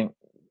I think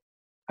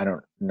I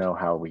don't know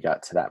how we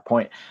got to that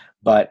point.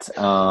 But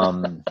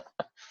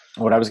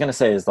what I was going to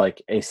say is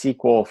like a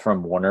sequel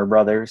from Warner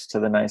Brothers to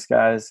The Nice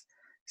Guys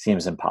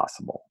seems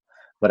impossible.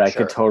 But I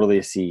could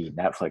totally see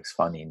Netflix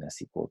funding a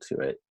sequel to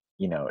it,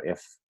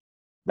 if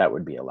that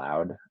would be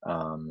allowed.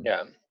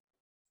 Yeah.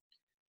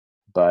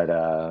 But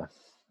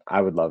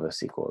I would love a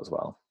sequel as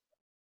well.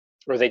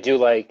 Or they do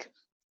like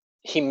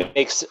he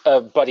makes a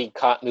buddy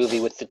cop movie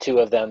with the two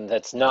of them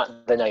that's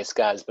not The Nice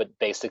Guys, but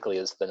basically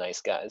is The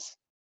Nice Guys.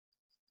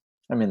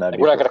 I mean,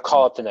 we're not going to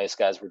call it The Nice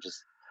Guys. We're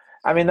just.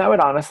 I mean, that would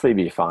honestly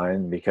be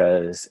fine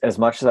because as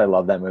much as I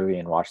love that movie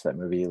and watch that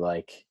movie,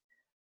 like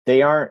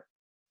they aren't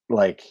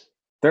like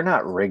they're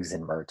not Riggs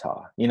and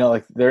Murtaugh.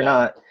 Like they're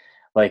not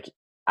like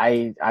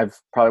I've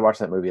probably watched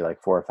that movie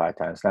like 4 or 5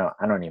 times now.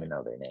 I don't even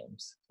know their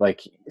names.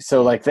 Like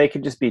so like they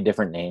could just be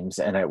different names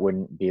and it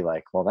wouldn't be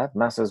like, well, that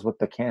messes with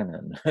the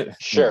canon.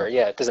 Sure,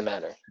 yeah, it doesn't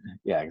matter.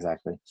 Yeah,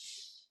 exactly.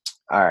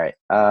 All right.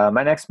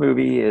 My next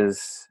movie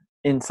is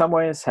in some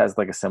ways has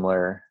like a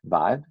similar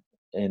vibe.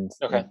 In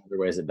other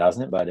ways it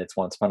doesn't, but it's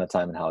Once Upon a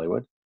Time in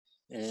Hollywood.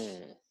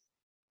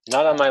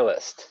 Not on my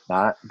list.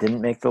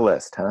 Didn't make the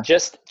list, huh?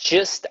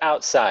 Just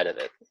outside of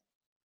it.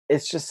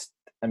 It's just,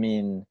 I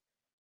mean,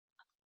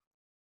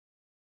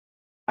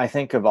 I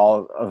think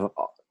of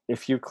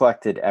if you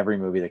collected every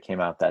movie that came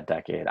out that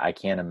decade, I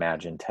can't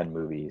imagine 10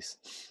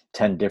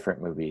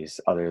 different movies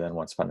other than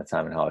Once Upon a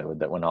Time in Hollywood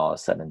that when all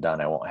is said and done,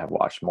 I won't have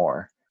watched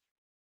more.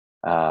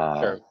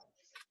 Sure.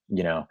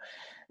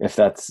 If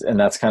that's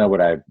kind of what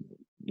I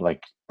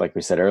like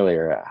we said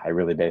earlier, I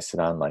really base it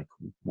on like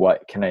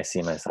what can I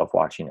see myself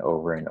watching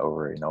over and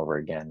over and over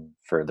again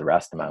for the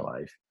rest of my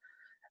life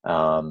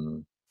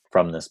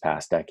from this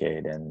past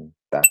decade, and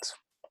that's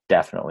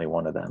definitely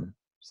one of them.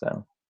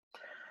 So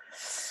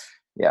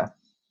yeah,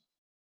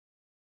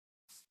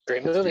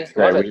 Great movie. It's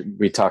Love great. it.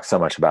 We talked so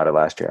much about it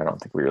last year. I don't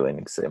think we really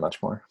need to say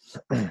much more.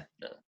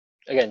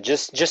 Again,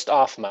 just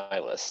off my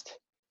list.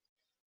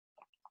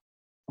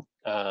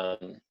 My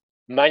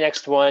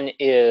next one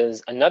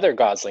is another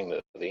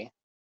Gosling movie,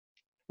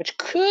 which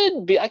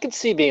I could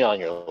see being on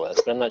your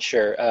list, but I'm not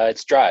sure.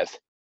 It's Drive.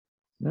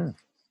 Mm.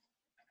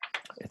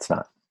 It's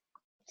not.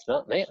 It's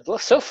not, man.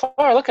 Look, so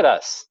far, look at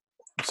us.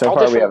 So All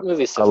far, we have different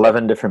movies so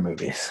 11 different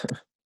movies.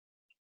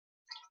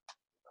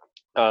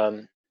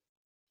 Another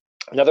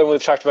one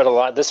we've talked about a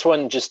lot. This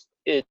one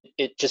it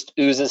just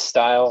oozes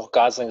style.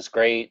 Gosling's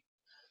great.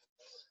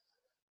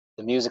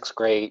 The music's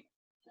great.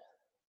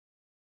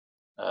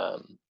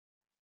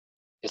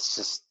 It's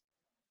just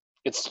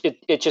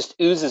it just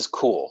oozes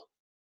cool.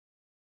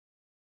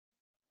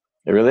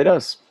 It really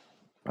does.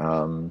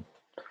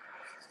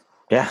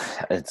 Yeah,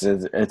 it's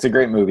a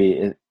great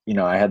movie.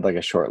 I had like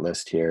a short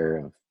list here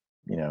of,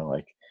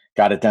 like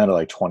got it down to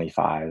like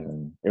 25,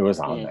 and it was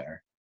on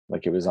there.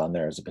 Like it was on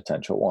there as a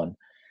potential one.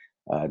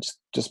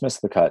 Just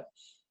missed the cut.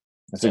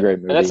 It's a great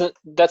movie. And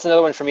that's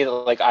another one for me that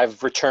like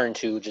I've returned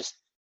to just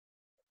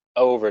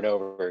over and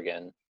over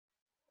again.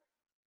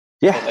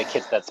 Yeah, It like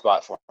hits that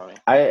spot for me.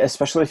 I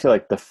especially feel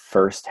like the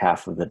first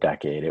half of the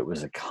decade, it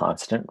was a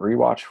constant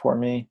rewatch for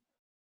me,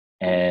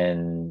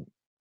 and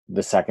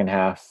the second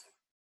half,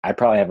 I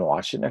probably haven't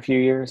watched it in a few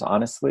years,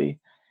 honestly.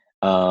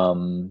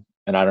 And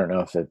I don't know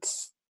if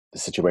it's the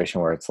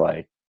situation where it's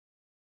like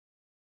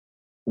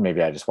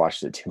maybe I just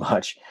watched it too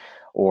much,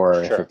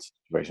 or if Sure. it's a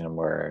situation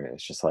where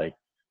it's just like,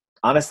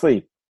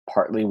 honestly,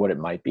 partly what it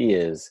might be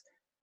is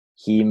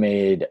he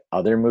made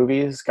other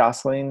movies,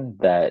 Gosling,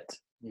 that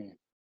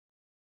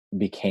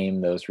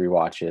became those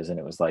rewatches, and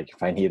it was like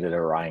if I needed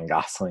a Ryan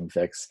Gosling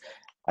fix,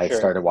 I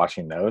started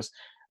watching those,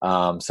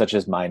 such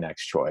as my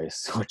next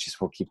choice, which is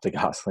we'll keep the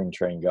Gosling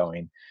train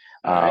going.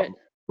 Right.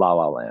 La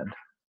La Land.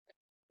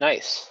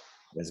 Nice.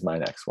 Is my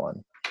next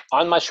one.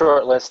 On my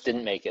short list,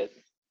 didn't make it.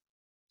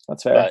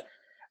 That's fair.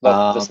 But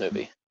love this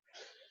movie.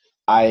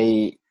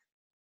 I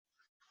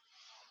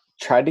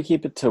tried to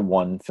keep it to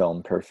one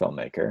film per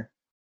filmmaker.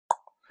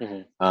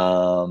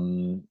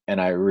 And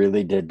I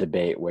really did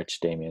debate which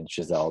Damien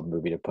Chazelle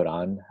movie to put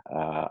on.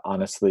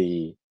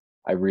 Honestly,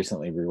 I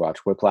recently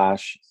rewatched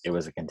Whiplash. It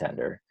was a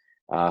contender.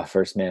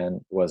 First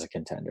Man was a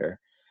contender.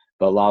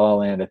 But La La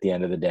Land, at the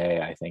end of the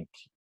day, I think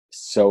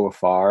so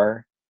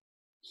far,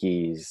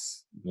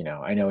 he's,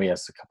 I know he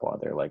has a couple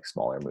other like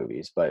smaller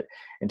movies, but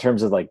in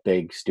terms of like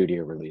big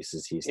studio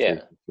releases, he's 3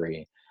 for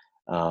 3.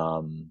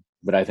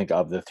 But I think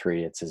of the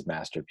three, it's his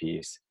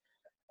masterpiece.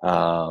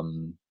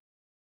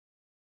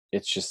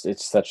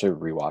 It's such a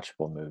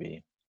rewatchable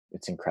movie.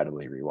 It's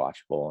incredibly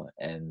rewatchable,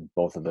 and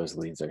both of those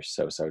leads are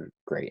so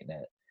great in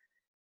it.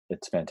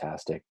 It's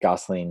fantastic.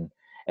 Gosling,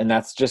 and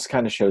that's just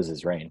kind of shows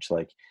his range.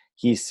 Like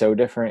he's so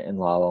different in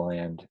La La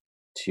Land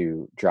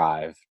to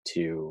Drive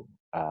to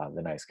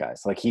The Nice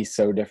Guys. Like he's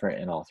so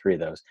different in all three of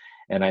those,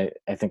 and I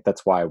think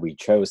that's why we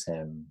chose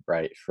him,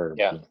 right, for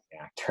being the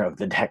actor of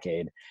the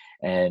decade.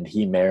 And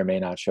he may or may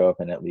not show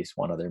up in at least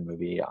one other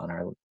movie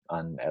on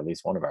at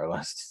least one of our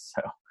lists.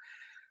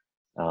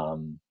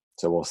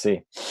 So we'll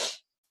see.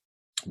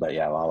 But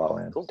yeah, La La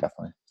Land,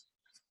 definitely.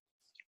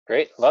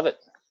 Great, love it.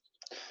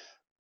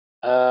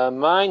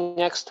 My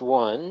next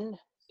one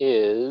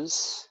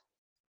is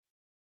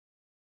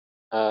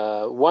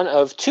one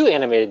of two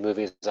animated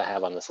movies I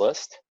have on this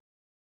list.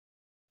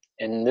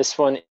 And this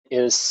one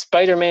is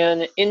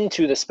Spider-Man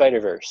Into the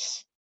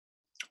Spider-Verse.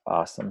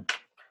 Awesome.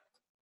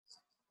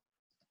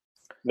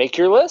 Make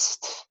your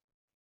list?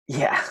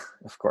 Yeah,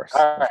 of course.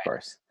 All of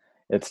course.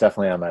 It's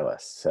definitely on my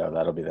list. So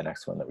that'll be the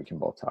next one that we can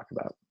both talk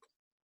about.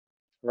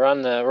 We're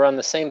on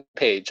the same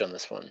page on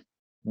this one.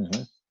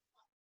 Mm-hmm.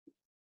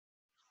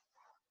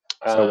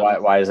 So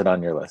why is it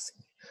on your list?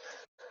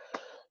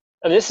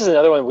 And this is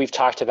another one we've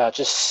talked about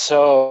just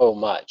so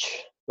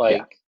much.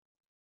 Like,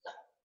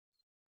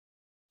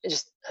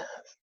 just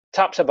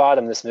top to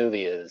bottom, this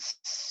movie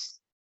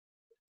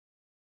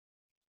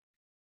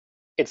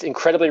it's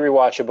incredibly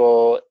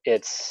rewatchable.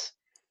 It's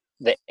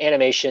the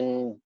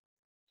animation.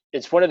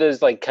 It's one of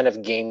those like kind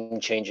of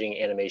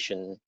game-changing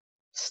animation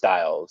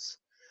styles.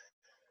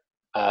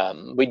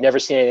 We'd never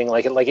seen anything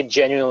like it. Like it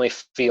genuinely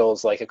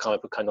feels like a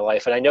comic book kind of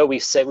life. And I know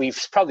we've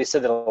probably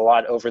said that a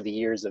lot over the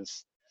years of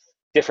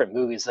different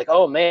movies. Like,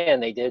 oh man,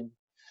 they did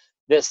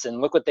this,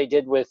 and look what they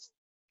did with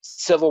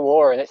Civil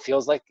War, and it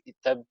feels like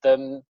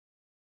the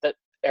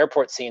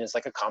airport scene is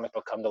like a comic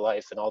book come to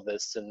life, and all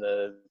this. And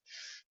I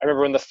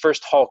remember when the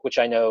first Hulk, which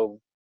I know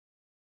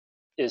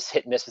is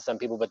hit and miss with some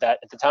people, but that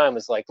at the time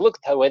was like, look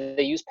at the way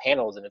they use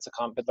panels, and it's a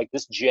comic. But like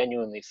this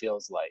genuinely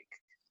feels like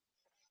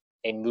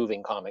a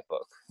moving comic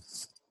book.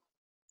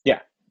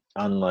 Yeah,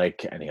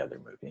 unlike any other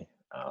movie.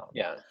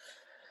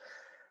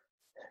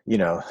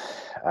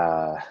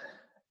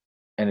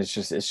 And it's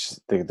just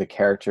the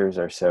characters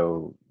are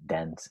so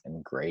dense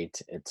and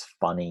great. It's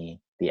funny.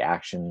 The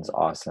action's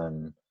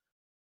awesome.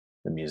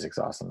 The music's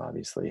awesome,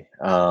 obviously.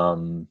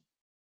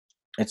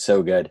 It's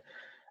so good.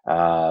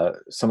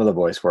 Some of the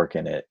voice work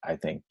in it, I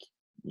think,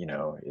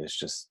 is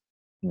just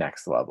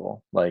next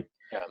level. Like,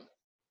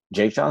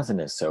 Jake Johnson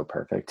is so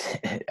perfect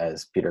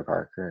as Peter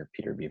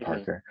B. Hmm.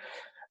 Parker.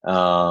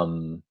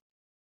 Um,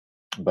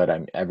 but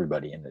I'm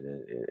everybody in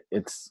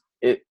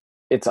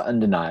it's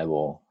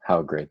undeniable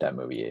how great that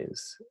movie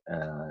is.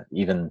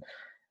 Even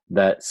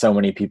that so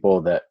many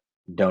people that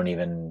don't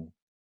even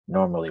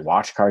normally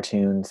watch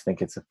cartoons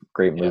think it's a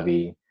great Yeah,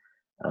 movie.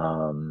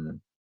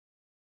 Um,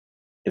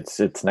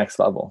 it's next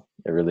level.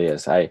 It really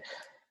is. I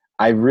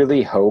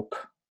really hope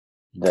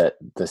that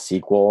the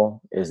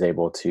sequel is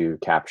able to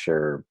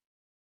capture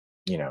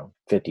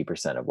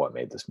 50% of what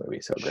made this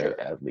movie so great,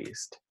 sure. at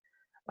least.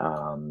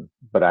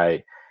 But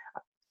I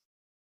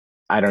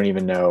don't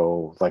even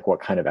know like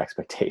what kind of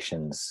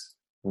expectations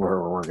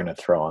we're gonna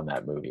throw on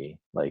that movie.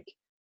 Like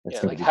it's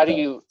Yeah, gonna like be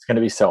so it's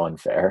gonna be so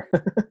unfair.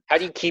 how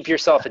do you keep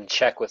yourself in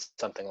check with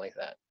something like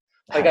that?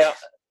 Like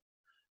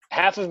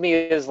half of me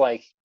is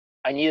like,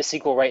 I need a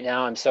sequel right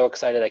now. I'm so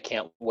excited, I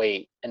can't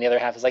wait. And the other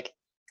half is like,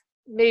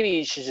 maybe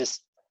you should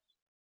just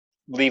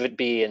leave it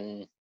be.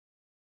 And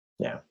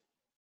Yeah,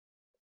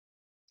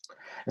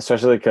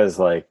 especially because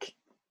like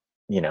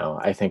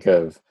I think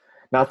of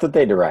not that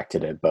they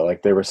directed it, but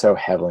like they were so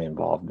heavily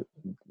involved.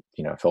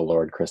 Phil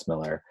Lord, Chris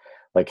Miller,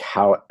 like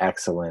how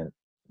excellent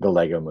the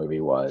Lego Movie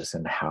was,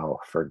 and how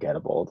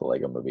forgettable the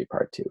Lego Movie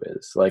Part Two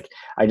is. Like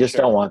I just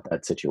don't sure, want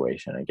that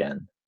situation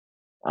again.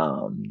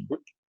 Um,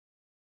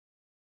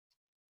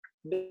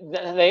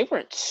 they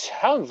weren't.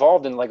 How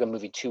involved in Lego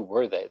Movie 2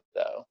 were they,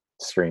 though?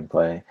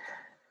 Screenplay.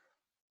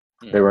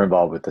 They Hmm. were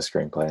involved with the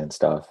screenplay and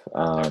stuff.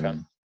 Okay.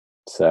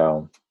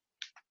 So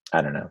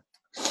I don't know.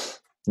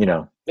 You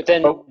know. But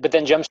then, Oh, but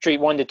then Jump Street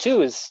 1 to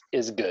 2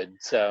 is good.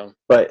 So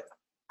but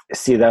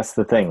see, that's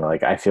the thing.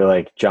 Like I feel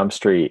like Jump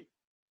Street,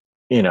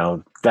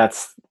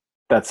 that's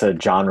a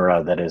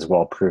genre that is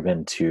well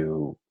proven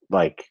to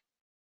like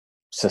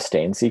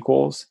sustain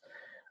sequels.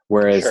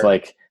 Whereas sure,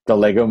 like the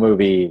Lego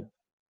movie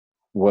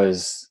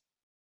was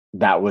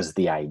that was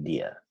the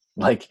idea.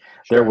 Like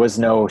there sure. was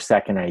no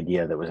second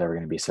idea that was ever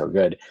going to be so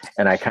good.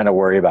 And I kind of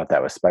worry about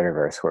that with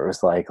Spider-Verse, where it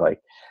was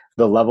like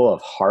the level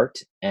of heart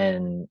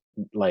and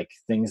like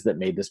things that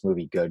made this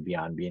movie good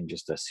beyond being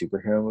just a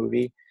superhero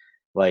movie.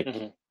 Like,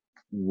 Hmm.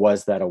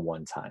 was that a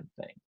one-time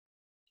thing?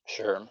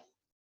 Sure.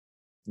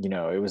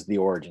 It was the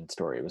origin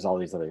story. It was all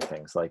these other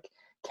things. Like,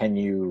 can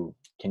you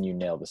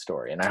nail the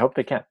story? And I hope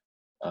they can.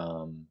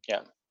 Um,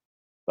 Yeah.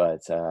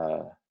 but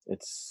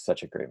it's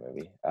such a great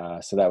movie.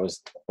 So that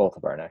was both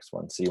of our next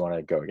ones. So you want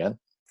to go again?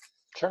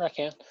 Sure, I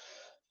can.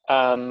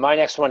 My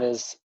next one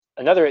is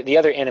the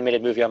other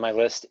animated movie on my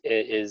list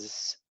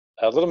is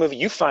a little movie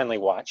you finally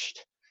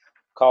watched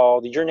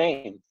called Your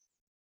Name.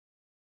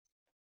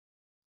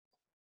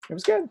 It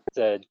was good. It's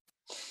a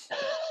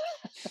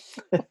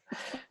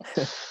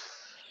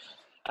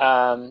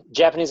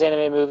Japanese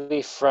anime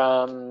movie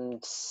from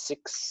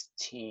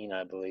 16,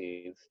 I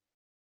believe.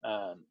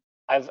 Um,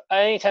 I've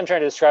anytime trying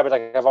to describe it,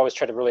 like I've always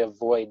tried to really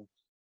avoid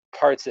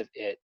parts of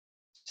it,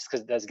 just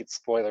because it does get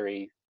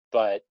spoilery.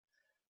 But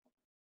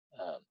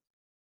um,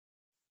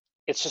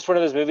 it's just one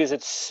of those movies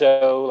that's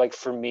so like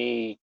for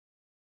me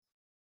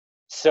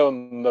so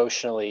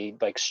emotionally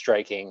like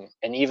striking,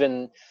 and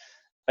even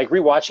like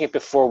rewatching it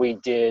before we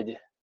did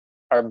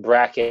our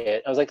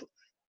bracket, I was like,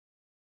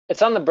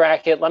 it's on the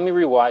bracket. Let me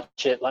rewatch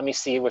it. Let me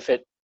see if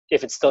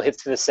it still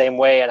hits me the same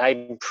way. And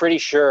I'm pretty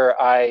sure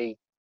I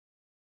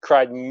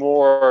cried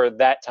more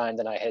that time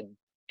than I had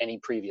any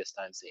previous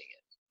time seeing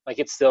it. Like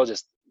it's still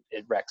just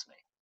it wrecks me.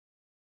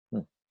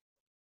 Hmm.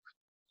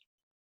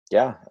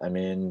 Yeah, I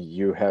mean,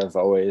 you have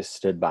always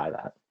stood by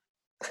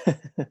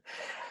that.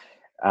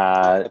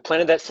 uh, I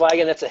planted that flag,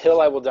 and that's a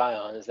hill I will die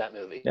on. Is that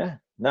movie? yeah,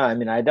 no, I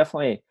mean,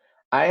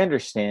 I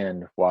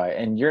understand why,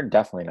 and you're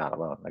definitely not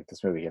alone. Like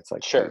this movie gets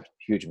like Sure.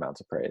 huge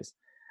amounts of praise.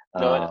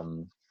 No, I know.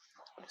 Um,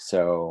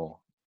 so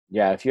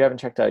yeah, if you haven't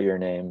checked out Your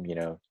Name,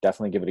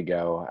 definitely give it a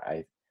go.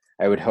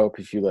 I would hope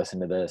if you listen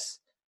to this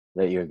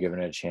that you have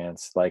given it a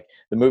chance. Like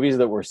the movies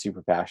that we're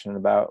super passionate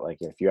about, like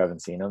if you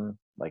haven't seen them,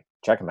 like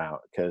check them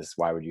out, because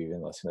why would you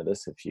even listen to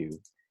this if you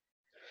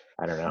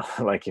I don't know,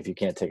 like if you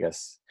can't take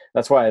us.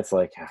 That's why it's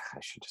like I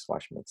should just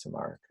watch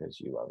Midsommar because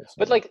you love it so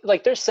But much.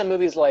 like there's some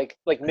movies like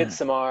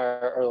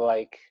Midsommar, or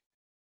like,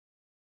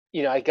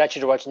 I got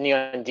you to watch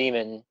Neon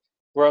Demon,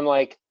 where I'm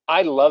like,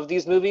 I love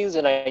these movies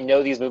and I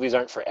know these movies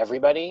aren't for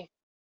everybody.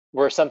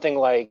 Where something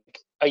like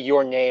a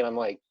Your Name, I'm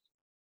like,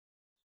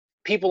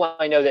 people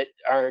I know that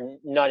are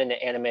not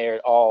into anime at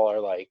all are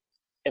like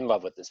in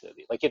love with this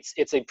movie. Like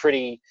it's a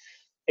pretty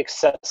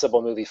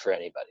accessible movie for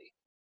anybody.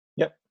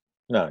 Yep.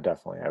 No,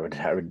 definitely.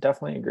 I would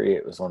definitely agree.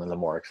 It was one of the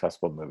more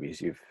accessible movies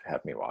you've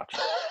had me watch.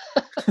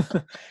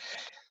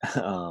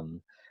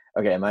 um,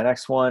 okay, my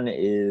next one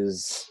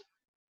is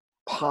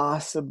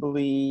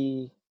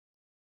possibly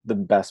the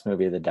best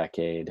movie of the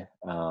decade.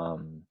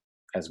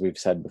 As we've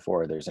said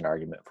before, there's an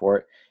argument for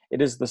it.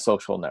 It is The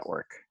Social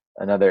Network,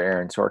 another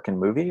Aaron Sorkin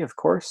movie, of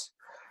course.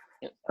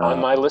 On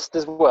my Um, list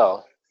as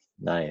well.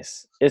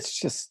 nice.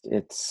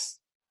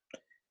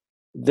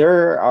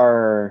 There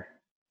are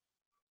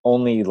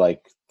only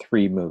like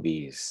three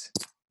movies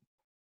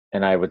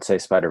and I would say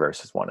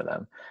Spider-Verse is one of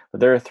them. But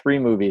there are three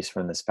movies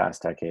from this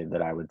past decade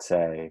that I would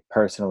say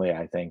personally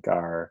I think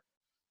are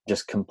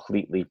just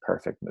completely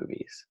perfect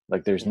movies.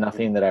 Like there's Mhm.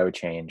 nothing that I would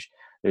change.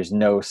 There's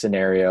no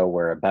scenario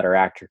where a better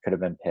actor could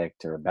have been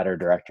picked or a better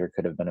director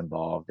could have been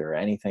involved or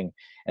anything.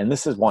 And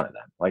this is one of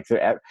them. Like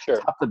they're at Sure.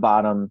 top to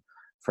bottom,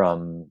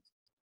 from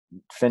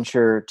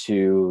Fincher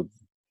to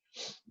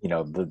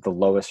the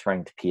lowest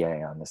ranked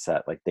PA on the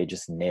set. Like they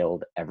just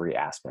nailed every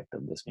aspect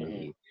of this Mhm.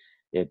 movie.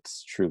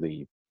 It's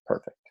truly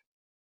perfect.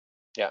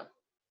 Yeah.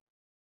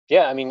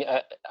 Yeah, I mean,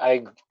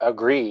 I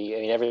agree. I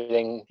mean,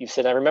 everything you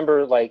said. I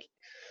remember, like,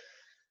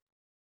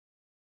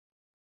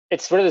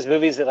 it's one of those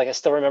movies that, like, I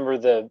still remember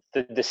the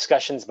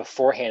discussions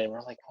beforehand, and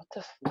we're like, what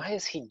the? Why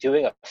is he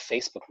doing a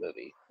Facebook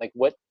movie? Like,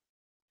 what?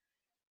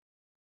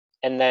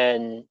 And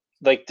then,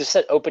 like, just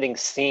that opening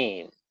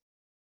scene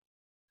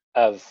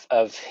of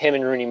him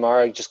and Rooney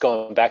Mara just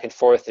going back and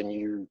forth, and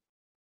you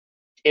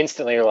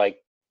instantly are like,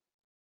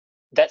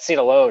 that scene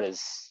alone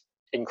is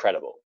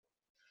incredible,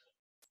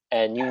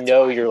 and That's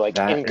why you're like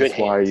that in good is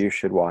why hands. you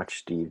should watch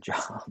Steve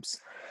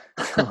Jobs.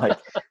 Like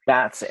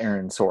that's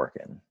Aaron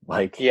Sorkin.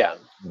 Like, Yeah.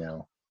 you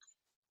know,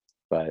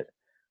 but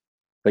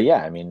yeah,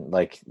 I mean,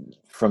 like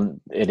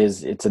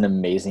it's an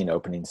amazing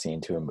opening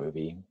scene to a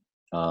movie.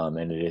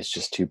 And it is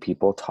just two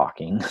people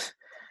talking.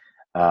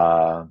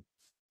 Uh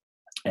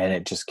and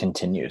it just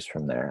continues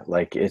from there.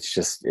 Like it's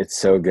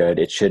so good.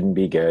 It shouldn't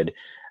be good.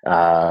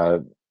 Uh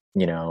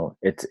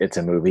it's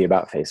a movie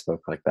about Facebook.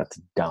 Like that's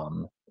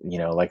dumb.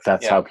 Like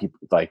that's how Yeah. people,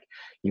 like,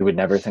 you would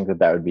never think that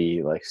that would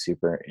be like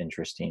super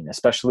interesting,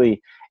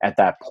 especially at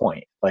that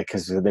point, like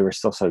because they were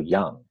still so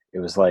young. It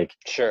was like,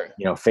 Sure.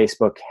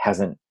 Facebook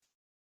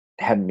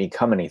hadn't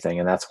become anything,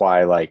 and that's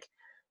why, like,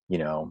 you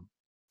know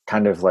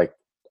kind of like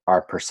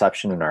our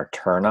perception and our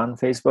turn on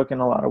Facebook in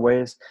a lot of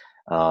ways,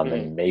 Hmm.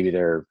 and maybe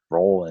their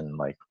role in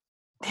like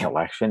the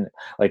election,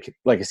 like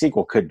a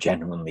sequel could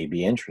genuinely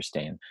be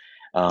interesting,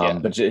 Yeah.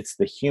 but it's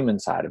the human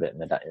side of it,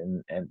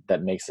 and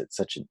that makes it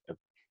such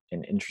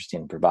an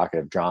interesting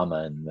provocative drama,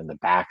 and then the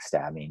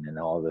backstabbing and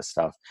all this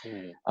stuff.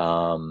 Hmm.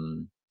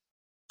 um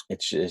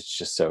it's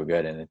just so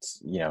good, and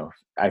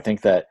I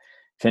think that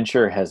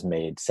Fincher has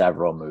made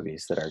several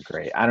movies that are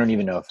great. I don't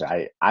even know if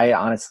I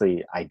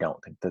honestly, I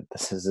don't think that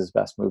this is his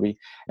best movie,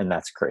 and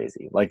that's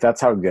crazy. Like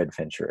that's how good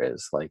Fincher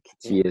is. Like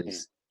Hmm.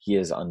 he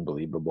is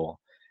unbelievable.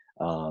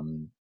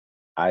 um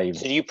I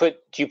So do you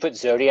put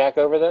Zodiac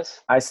over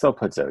this? I still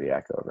put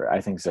Zodiac over. I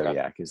think Okay.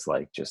 Zodiac is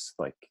like just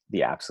like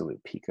the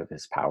absolute peak of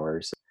his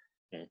powers.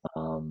 Mm.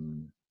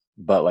 um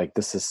but like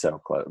this is so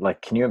close.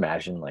 Like, can you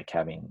imagine like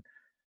having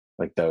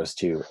like those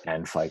two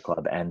and Fight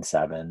Club and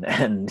Seven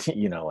and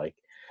like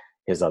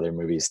his other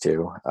movies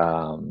too.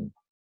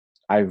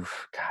 I've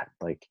got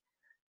like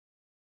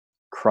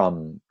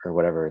Crumb or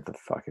whatever the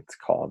fuck it's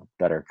called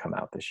better come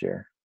out this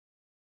year.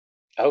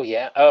 Oh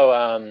yeah.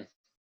 Oh,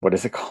 What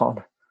is it called?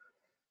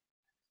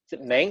 is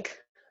it Mank?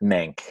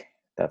 Mank.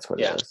 That's what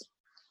it Yeah. is.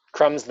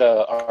 Crumb's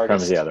the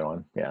Crumb's the artist. other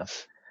one. Yeah.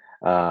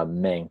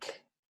 Mank.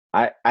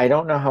 I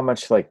don't know how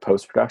much like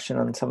post production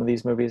on some of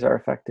these movies are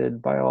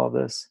affected by all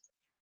this.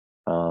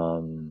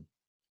 Um,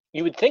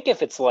 You would think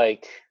if it's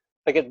like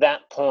at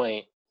that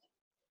point,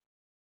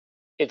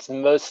 it's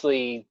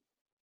mostly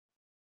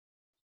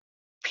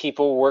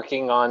people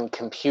working on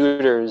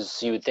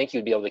computers. You would think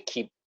you'd be able to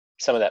keep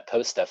some of that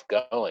post stuff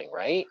going,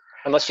 right?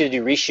 Unless you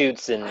do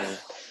reshoots and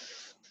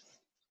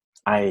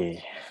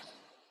I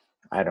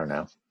I don't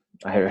know.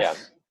 I yeah,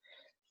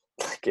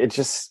 like it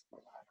just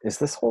is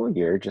this whole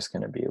year just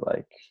going to be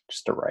like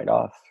just a write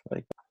off?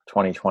 Like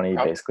 2020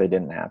 prob- basically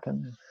didn't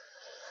happen.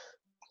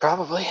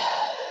 probably.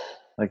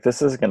 Like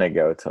this is going to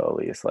go till at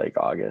least like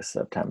August,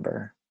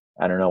 September.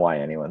 I don't know why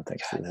anyone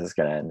thinks this is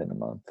going to end in a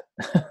month.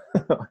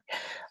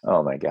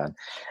 Oh my god.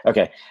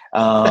 Okay.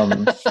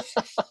 Um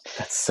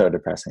that's so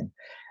depressing.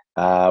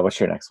 What's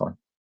your next one?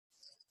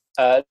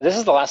 This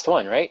is the last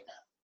one, right?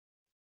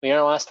 You're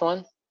the last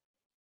one.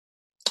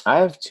 I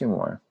have two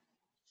more.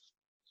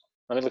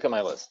 Let me look at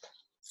my list.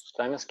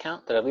 Did I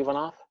miscount? Did I leave one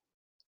off?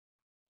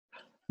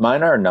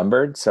 Mine are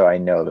numbered, so I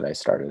know that I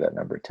started at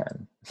number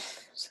 10.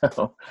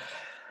 So,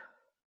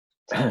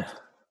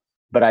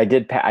 but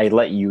I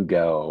let you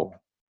go.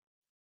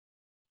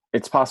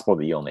 It's possible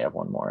that you only have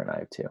one more and I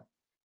have two.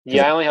 Because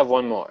Yeah, I only have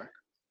one more.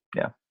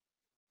 yeah.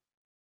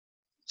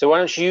 So why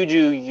don't you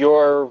do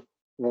your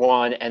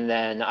one, and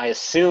then I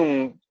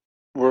assume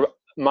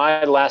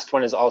my last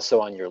one is also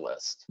on your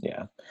list.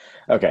 Yeah.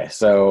 Okay.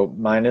 So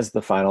mine is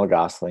the final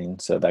Gosling.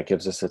 So that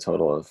gives us a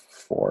total of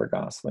four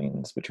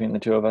Goslings between the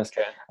two of us.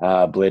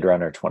 Okay. Blade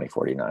Runner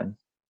 2049.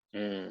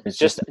 It's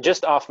just,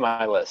 Just off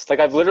my list. Like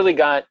I've literally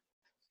got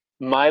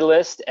my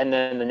list, and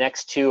then the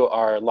next two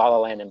are La La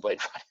Land and Blade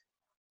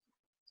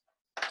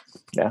Runner.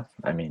 yeah,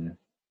 I mean,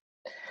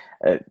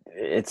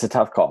 it's a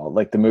tough call.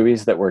 Like the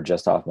movies that were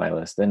just off my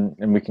list, and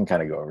we can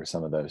kind of go over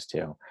some of those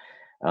too,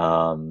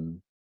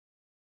 um,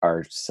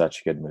 are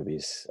such good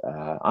movies.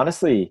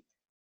 Honestly,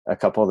 a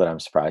couple that I'm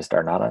surprised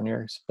are not on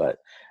yours, but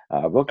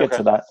we'll get Okay.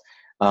 to that.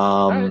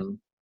 All right. Um,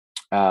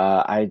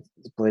 I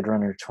Blade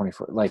Runner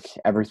 24, like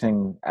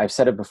everything I've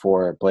said it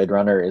before, Blade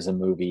Runner is a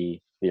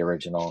movie, the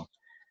original,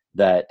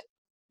 that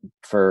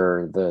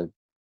for the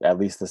at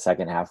least the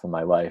second half of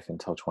my life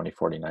until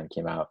 2049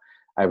 came out,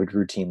 I would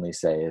routinely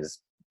say is,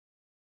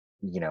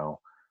 you know,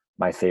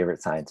 my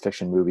favorite science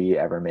fiction movie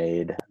ever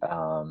made.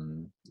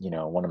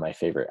 One of my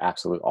favorite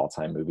absolute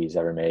all-time movies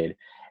ever made.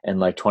 And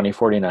like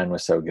 2049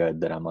 was so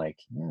good that I'm like,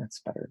 yeah,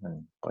 it's better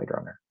than Blade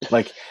Runner.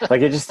 Like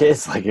it just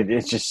is. Like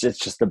it's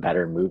just a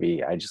better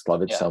movie. I just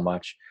love it Yeah, so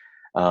much.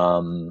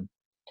 Um,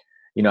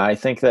 I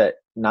think that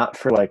not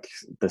for like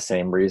the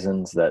same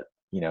reasons that,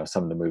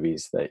 some of the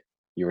movies that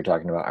you were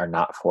talking about are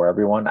not for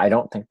everyone. I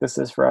don't think this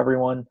is for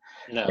everyone.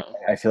 no,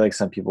 I feel like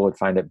some people would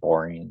find it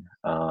boring.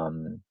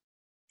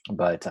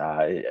 But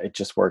it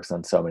just works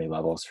on so many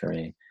levels for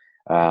me.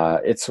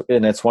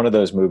 It's one of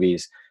those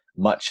movies,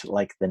 much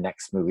like the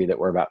next movie that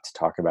we're about to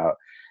talk about,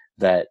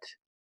 that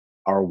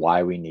are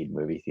why we need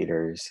movie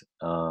theaters,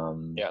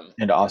 yeah,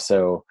 and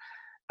also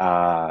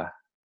uh,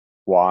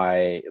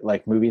 why,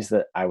 like, movies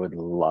that I would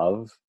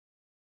love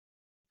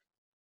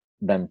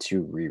them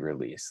to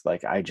re-release.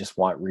 Like, I just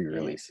want mm,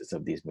 re-releases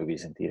of these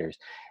movies in theaters.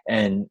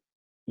 And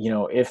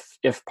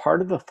if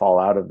part of the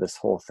fallout of this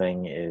whole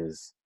thing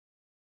is,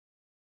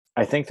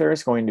 I think there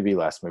is going to be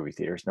less movie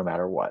theaters no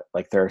matter what.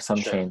 Like, there are some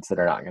sure, chains that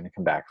are not going to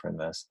come back from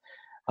this.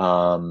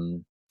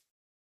 Um,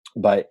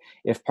 but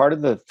if part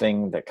of the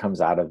thing that comes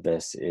out of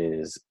this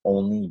is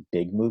only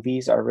big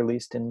movies are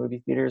released in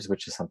movie theaters,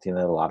 which is something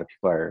that a lot of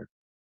people are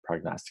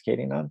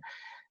prognosticating on,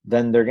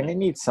 then they're going mm, to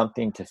need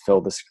something to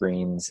fill the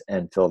screens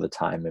and fill the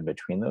time in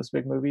between those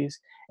big movies.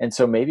 And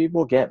so maybe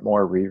we'll get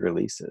more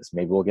re-releases.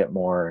 Maybe we'll get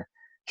more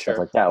stuff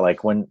sure, like that.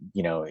 Like when,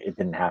 it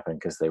didn't happen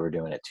because they were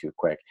doing it too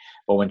quick.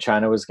 But when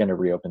China was going to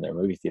reopen their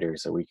movie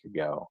theaters a week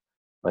ago,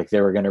 like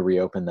they were going to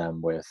reopen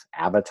them with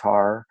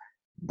Avatar,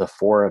 the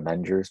four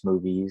Avengers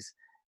movies,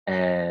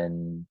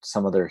 and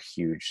some other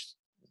huge,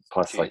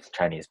 plus like jeez,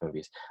 Chinese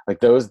movies. Like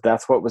those,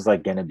 that's what was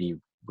like going to be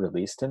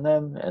released in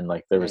them. And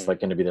like there was like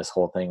mm, going to be this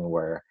whole thing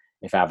where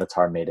if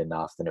Avatar made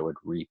enough, then it would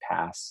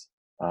repass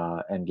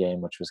Endgame,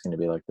 which was going to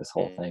be like this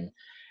whole thing.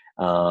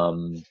 mm.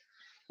 Um,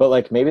 but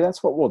like maybe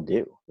that's what we'll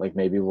do. Like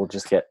maybe we'll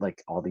just get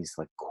like all these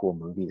like cool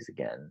movies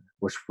again,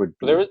 which would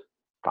There be was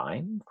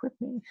fine with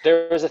me.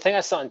 there was a thing I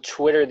saw on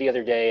Twitter the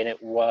other day, and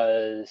it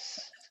was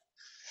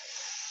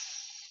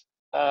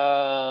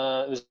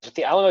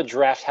the Alamo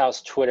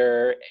Drafthouse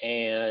Twitter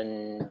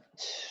and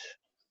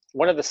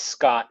one of the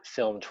Scott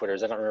film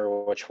Twitters. I don't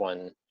remember which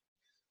one.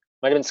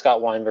 Might have been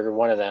Scott Weinberg or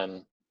one of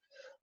them.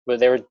 But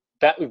they were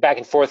back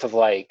and forth of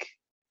like,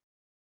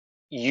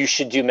 you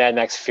should do Mad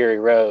Max Fury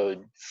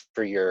Road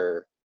for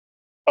your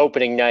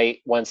opening night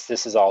once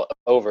this is all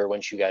over,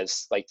 once you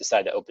guys like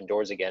decide to open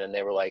doors again. And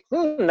they were like,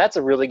 that's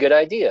a really good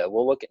idea.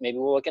 Maybe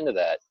we'll look into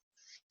that.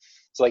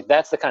 So like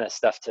that's the kind of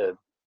stuff to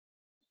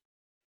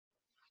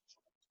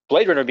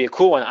Blade Runner would be a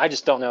cool one. I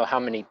just don't know how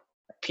many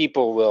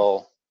people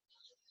will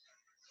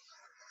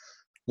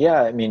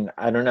Yeah, I mean,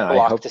 I don't know. I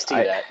flock hope to see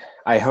I that.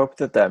 I hope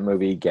that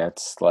movie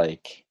gets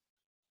like,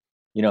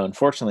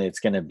 unfortunately it's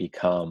going to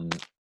become,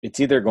 it's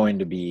either going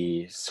to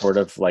be sort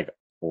of like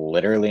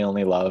literally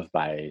only loved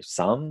by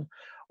some,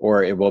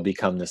 or it will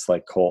become this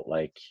like cult,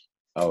 like,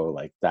 oh,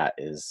 like that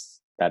is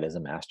a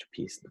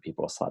masterpiece that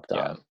people slept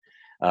Yeah.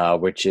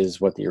 on, which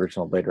is what the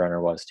original Blade Runner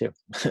was too.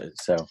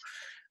 So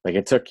like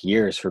it took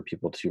years for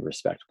people to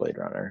respect Blade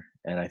Runner,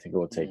 and I think it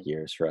will take Mm-hmm.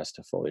 years for us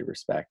to fully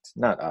respect,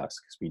 not us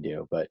because we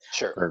do, but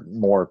Sure. for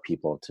more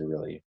people to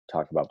really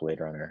talk about Blade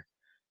Runner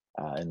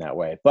in that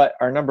way. But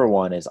our number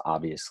one is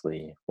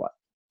obviously what?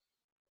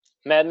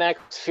 Mad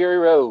Max Fury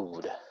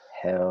Road,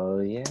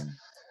 Hell yeah.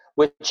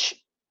 which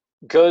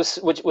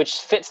which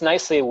fits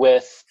nicely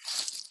with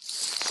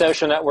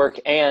Social Network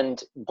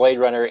and Blade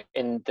Runner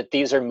in that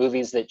these are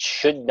movies that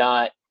should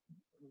not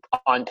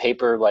on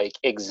paper like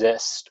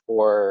exist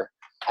or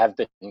have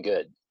been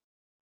good.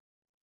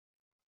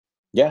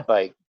 Yeah.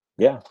 Like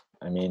Yeah.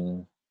 I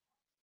mean,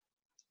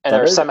 and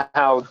are Thunder.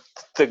 somehow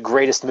the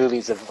greatest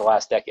movies of the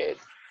last decade.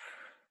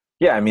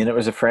 Yeah. I mean, it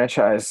was a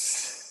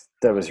franchise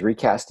that was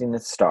recasting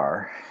its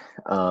star,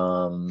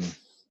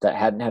 that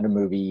hadn't had a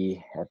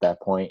movie at that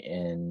point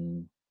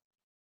in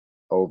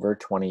over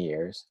 20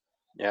 years.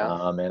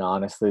 Yeah. And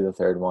honestly, the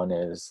third one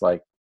is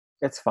like,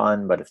 it's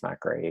fun, but it's not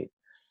great.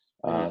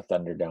 Mm.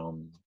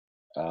 Thunderdome.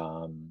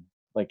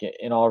 Like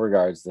in all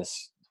regards,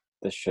 this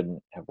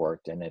shouldn't have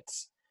worked, and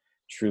it's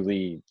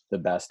truly the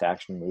best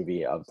action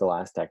movie of the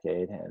last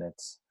decade, and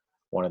it's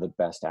one of the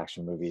best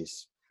action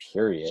movies.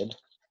 Period.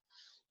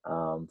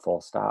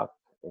 Full stop.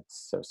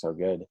 It's so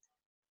good.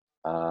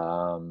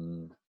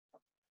 Um,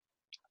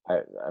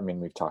 I mean,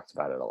 we've talked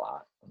about it a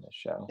lot on this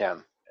show. Yeah.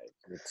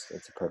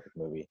 It's a perfect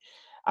movie.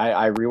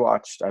 I've been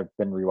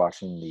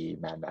rewatching the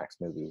Mad Max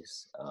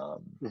movies,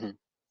 Mm-hmm.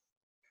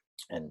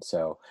 and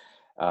so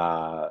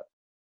uh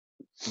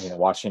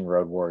watching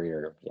Road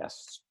Warrior,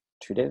 yes,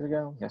 2 days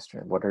ago,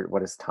 yesterday.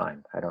 What is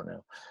time? I don't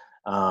know.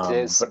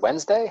 Today's But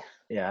Wednesday.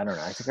 yeah, I don't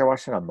know. I think I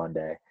watched it on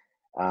Monday,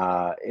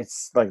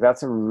 It's like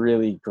that's a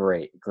really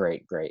great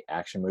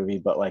action movie.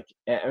 But like,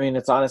 I mean,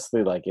 it's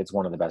honestly like it's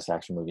one of the best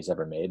action movies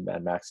ever made,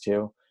 Mad Max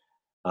 2.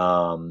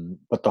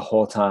 But the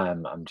whole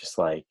time I'm just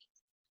like,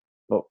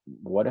 but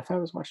what if I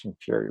was watching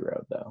Fury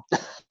Road though?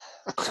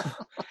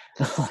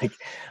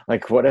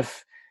 like what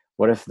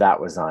if that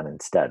was on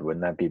instead?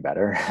 Wouldn't that be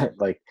better?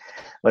 like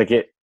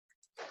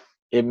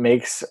it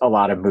makes a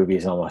lot of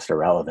movies almost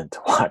irrelevant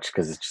to watch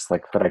because it's just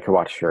like, but I could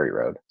watch Fury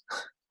Road.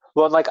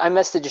 Well, like I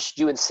messaged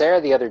you and Sarah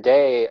the other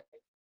day.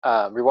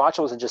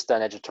 Rewatchables had just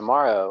done Edge of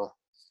Tomorrow,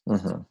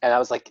 Mm-hmm. and I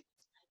was like,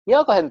 yeah,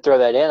 I'll go ahead and throw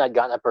that in. I'd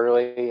gotten up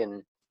early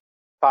and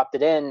popped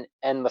it in,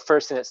 and the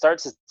first thing that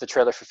starts is the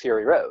trailer for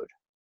Fury Road.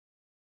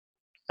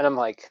 And I'm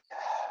like,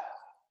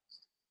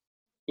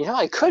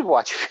 I could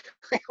watch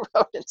Fury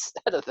Road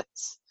instead of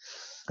this.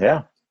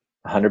 Yeah,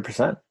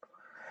 100%.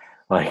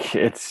 Like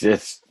it's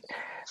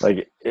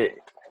like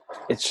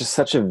it's just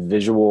such a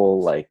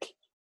visual like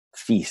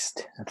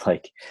feast. It's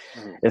like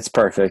it's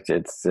perfect.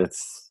 It's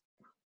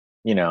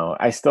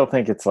I still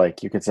think it's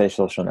like you could say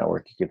Social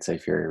Network, you could say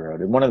Fury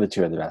Road, and one of the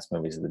two are the best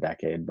movies of the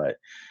decade. But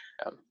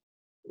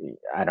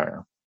I don't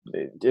know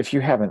if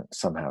you haven't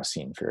somehow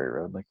seen Fury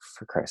Road. Like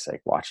for Christ's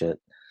sake, watch it.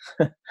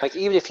 Like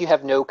even if you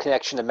have no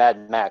connection to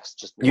Mad Max,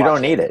 just You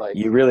don't need it. Like,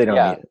 you really don't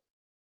yeah. need it.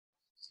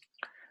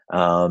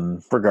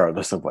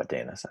 Regardless of what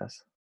Dana says,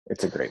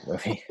 it's a great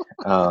movie.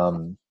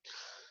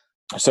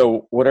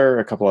 So what are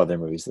a couple other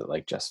movies that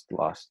like just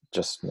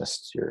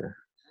missed your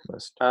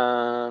list?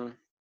 So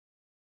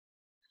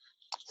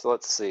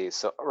let's see.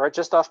 So right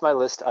just off my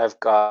list, I've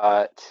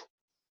got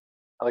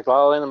I like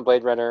La La Land and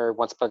Blade Runner,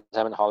 Once Upon a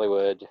Time in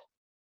Hollywood,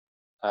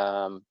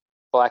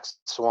 Black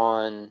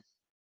Swan.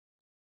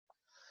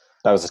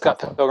 That was a Scott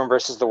tough one. Pilgrim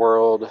versus the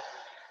World.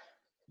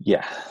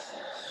 Yeah.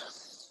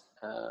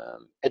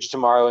 Edge of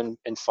Tomorrow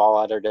and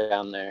Fallout are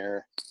down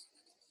there.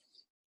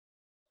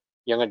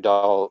 Young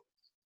Adult.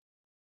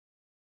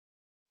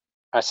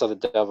 I Saw the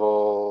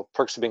Devil.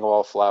 Perks of Being a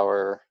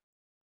Wallflower.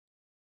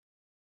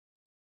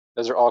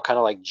 Those are all kind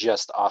of like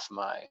just off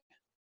my.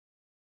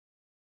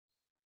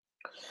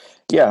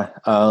 Yeah.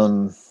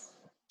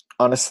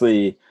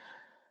 Honestly,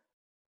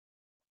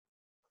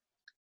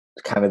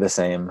 kind of the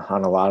same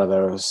on a lot of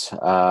those.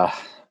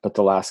 But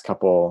the last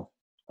couple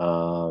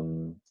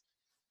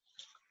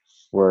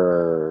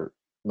were,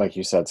 like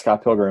you said,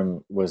 Scott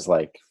Pilgrim was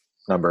like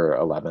number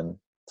 11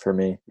 for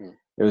me.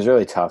 It was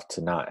really tough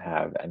to not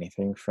have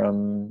anything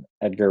from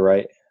Edgar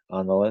Wright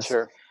on the list.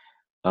 Sure.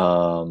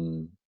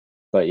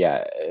 But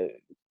yeah,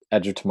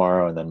 Edge of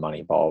Tomorrow and then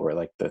Moneyball were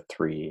like the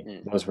three.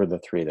 Those were the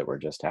three that were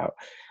just out.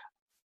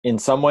 In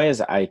some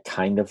ways, I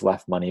kind of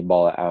left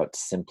Moneyball out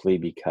simply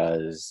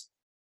because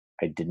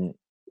I didn't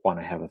want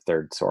to have a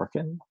third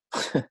Sorkin.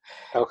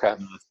 Okay.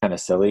 It's kind of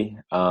silly.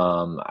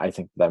 I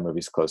think that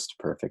movie's close to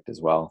perfect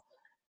as well.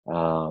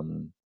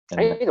 And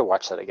I need to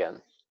watch that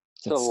again.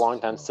 It's been a long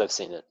time since I've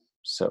seen it.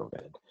 So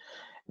good.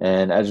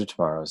 And Edge of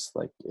Tomorrow's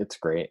like it's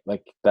great.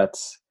 Like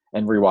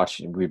and we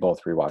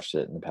both rewatched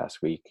it in the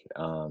past week.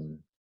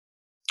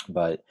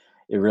 But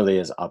it really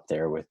is up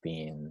there with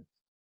being,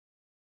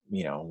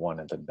 one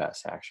of the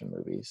best action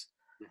movies.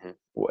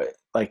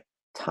 Like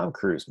Tom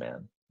Cruise,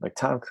 man. Like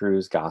Tom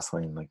Cruise,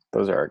 Gosling, like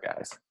those are our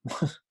guys.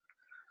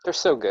 They're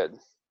so good.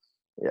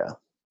 Yeah,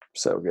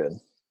 so good.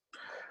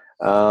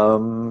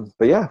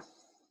 But yeah,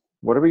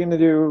 what are we going to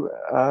do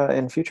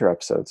in future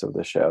episodes of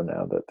the show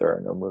now that there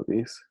are no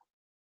movies?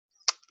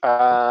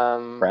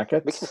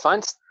 Brackets?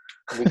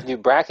 We can do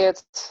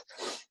brackets.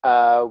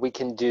 We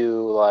can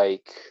do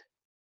like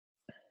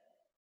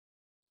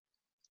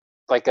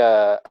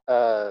a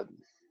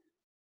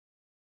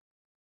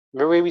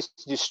remember we used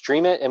to do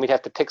stream it and we'd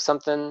have to pick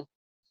something,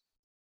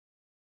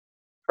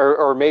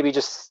 or maybe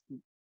just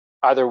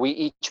either we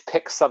each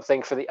pick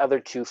something for the other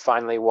to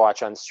finally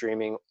watch on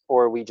streaming,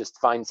 or we just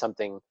find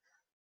something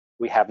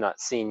we have not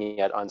seen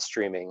yet on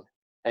streaming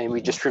and we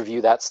just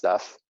review that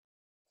stuff.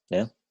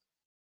 Yeah.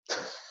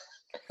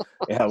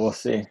 Yeah, we'll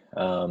see.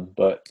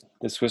 But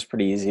this was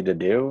pretty easy to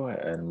do,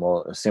 and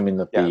assuming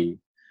that the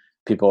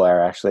people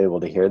are actually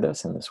able to hear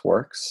this and this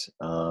works,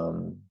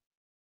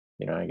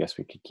 I guess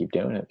we could keep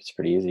doing it. It's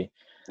pretty easy.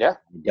 Yeah,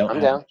 we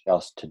don't have much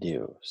else to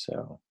do,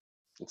 so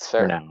it's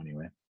fair for now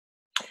anyway.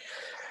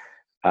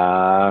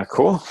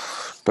 Cool,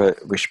 but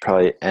we should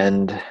probably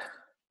end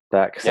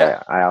that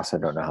because I also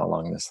don't know how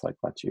long this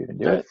lets you even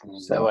do it.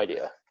 So no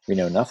idea. We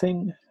know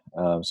nothing.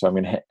 So I'm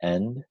going to hit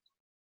end.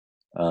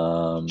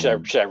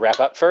 Should I wrap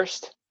up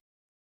first?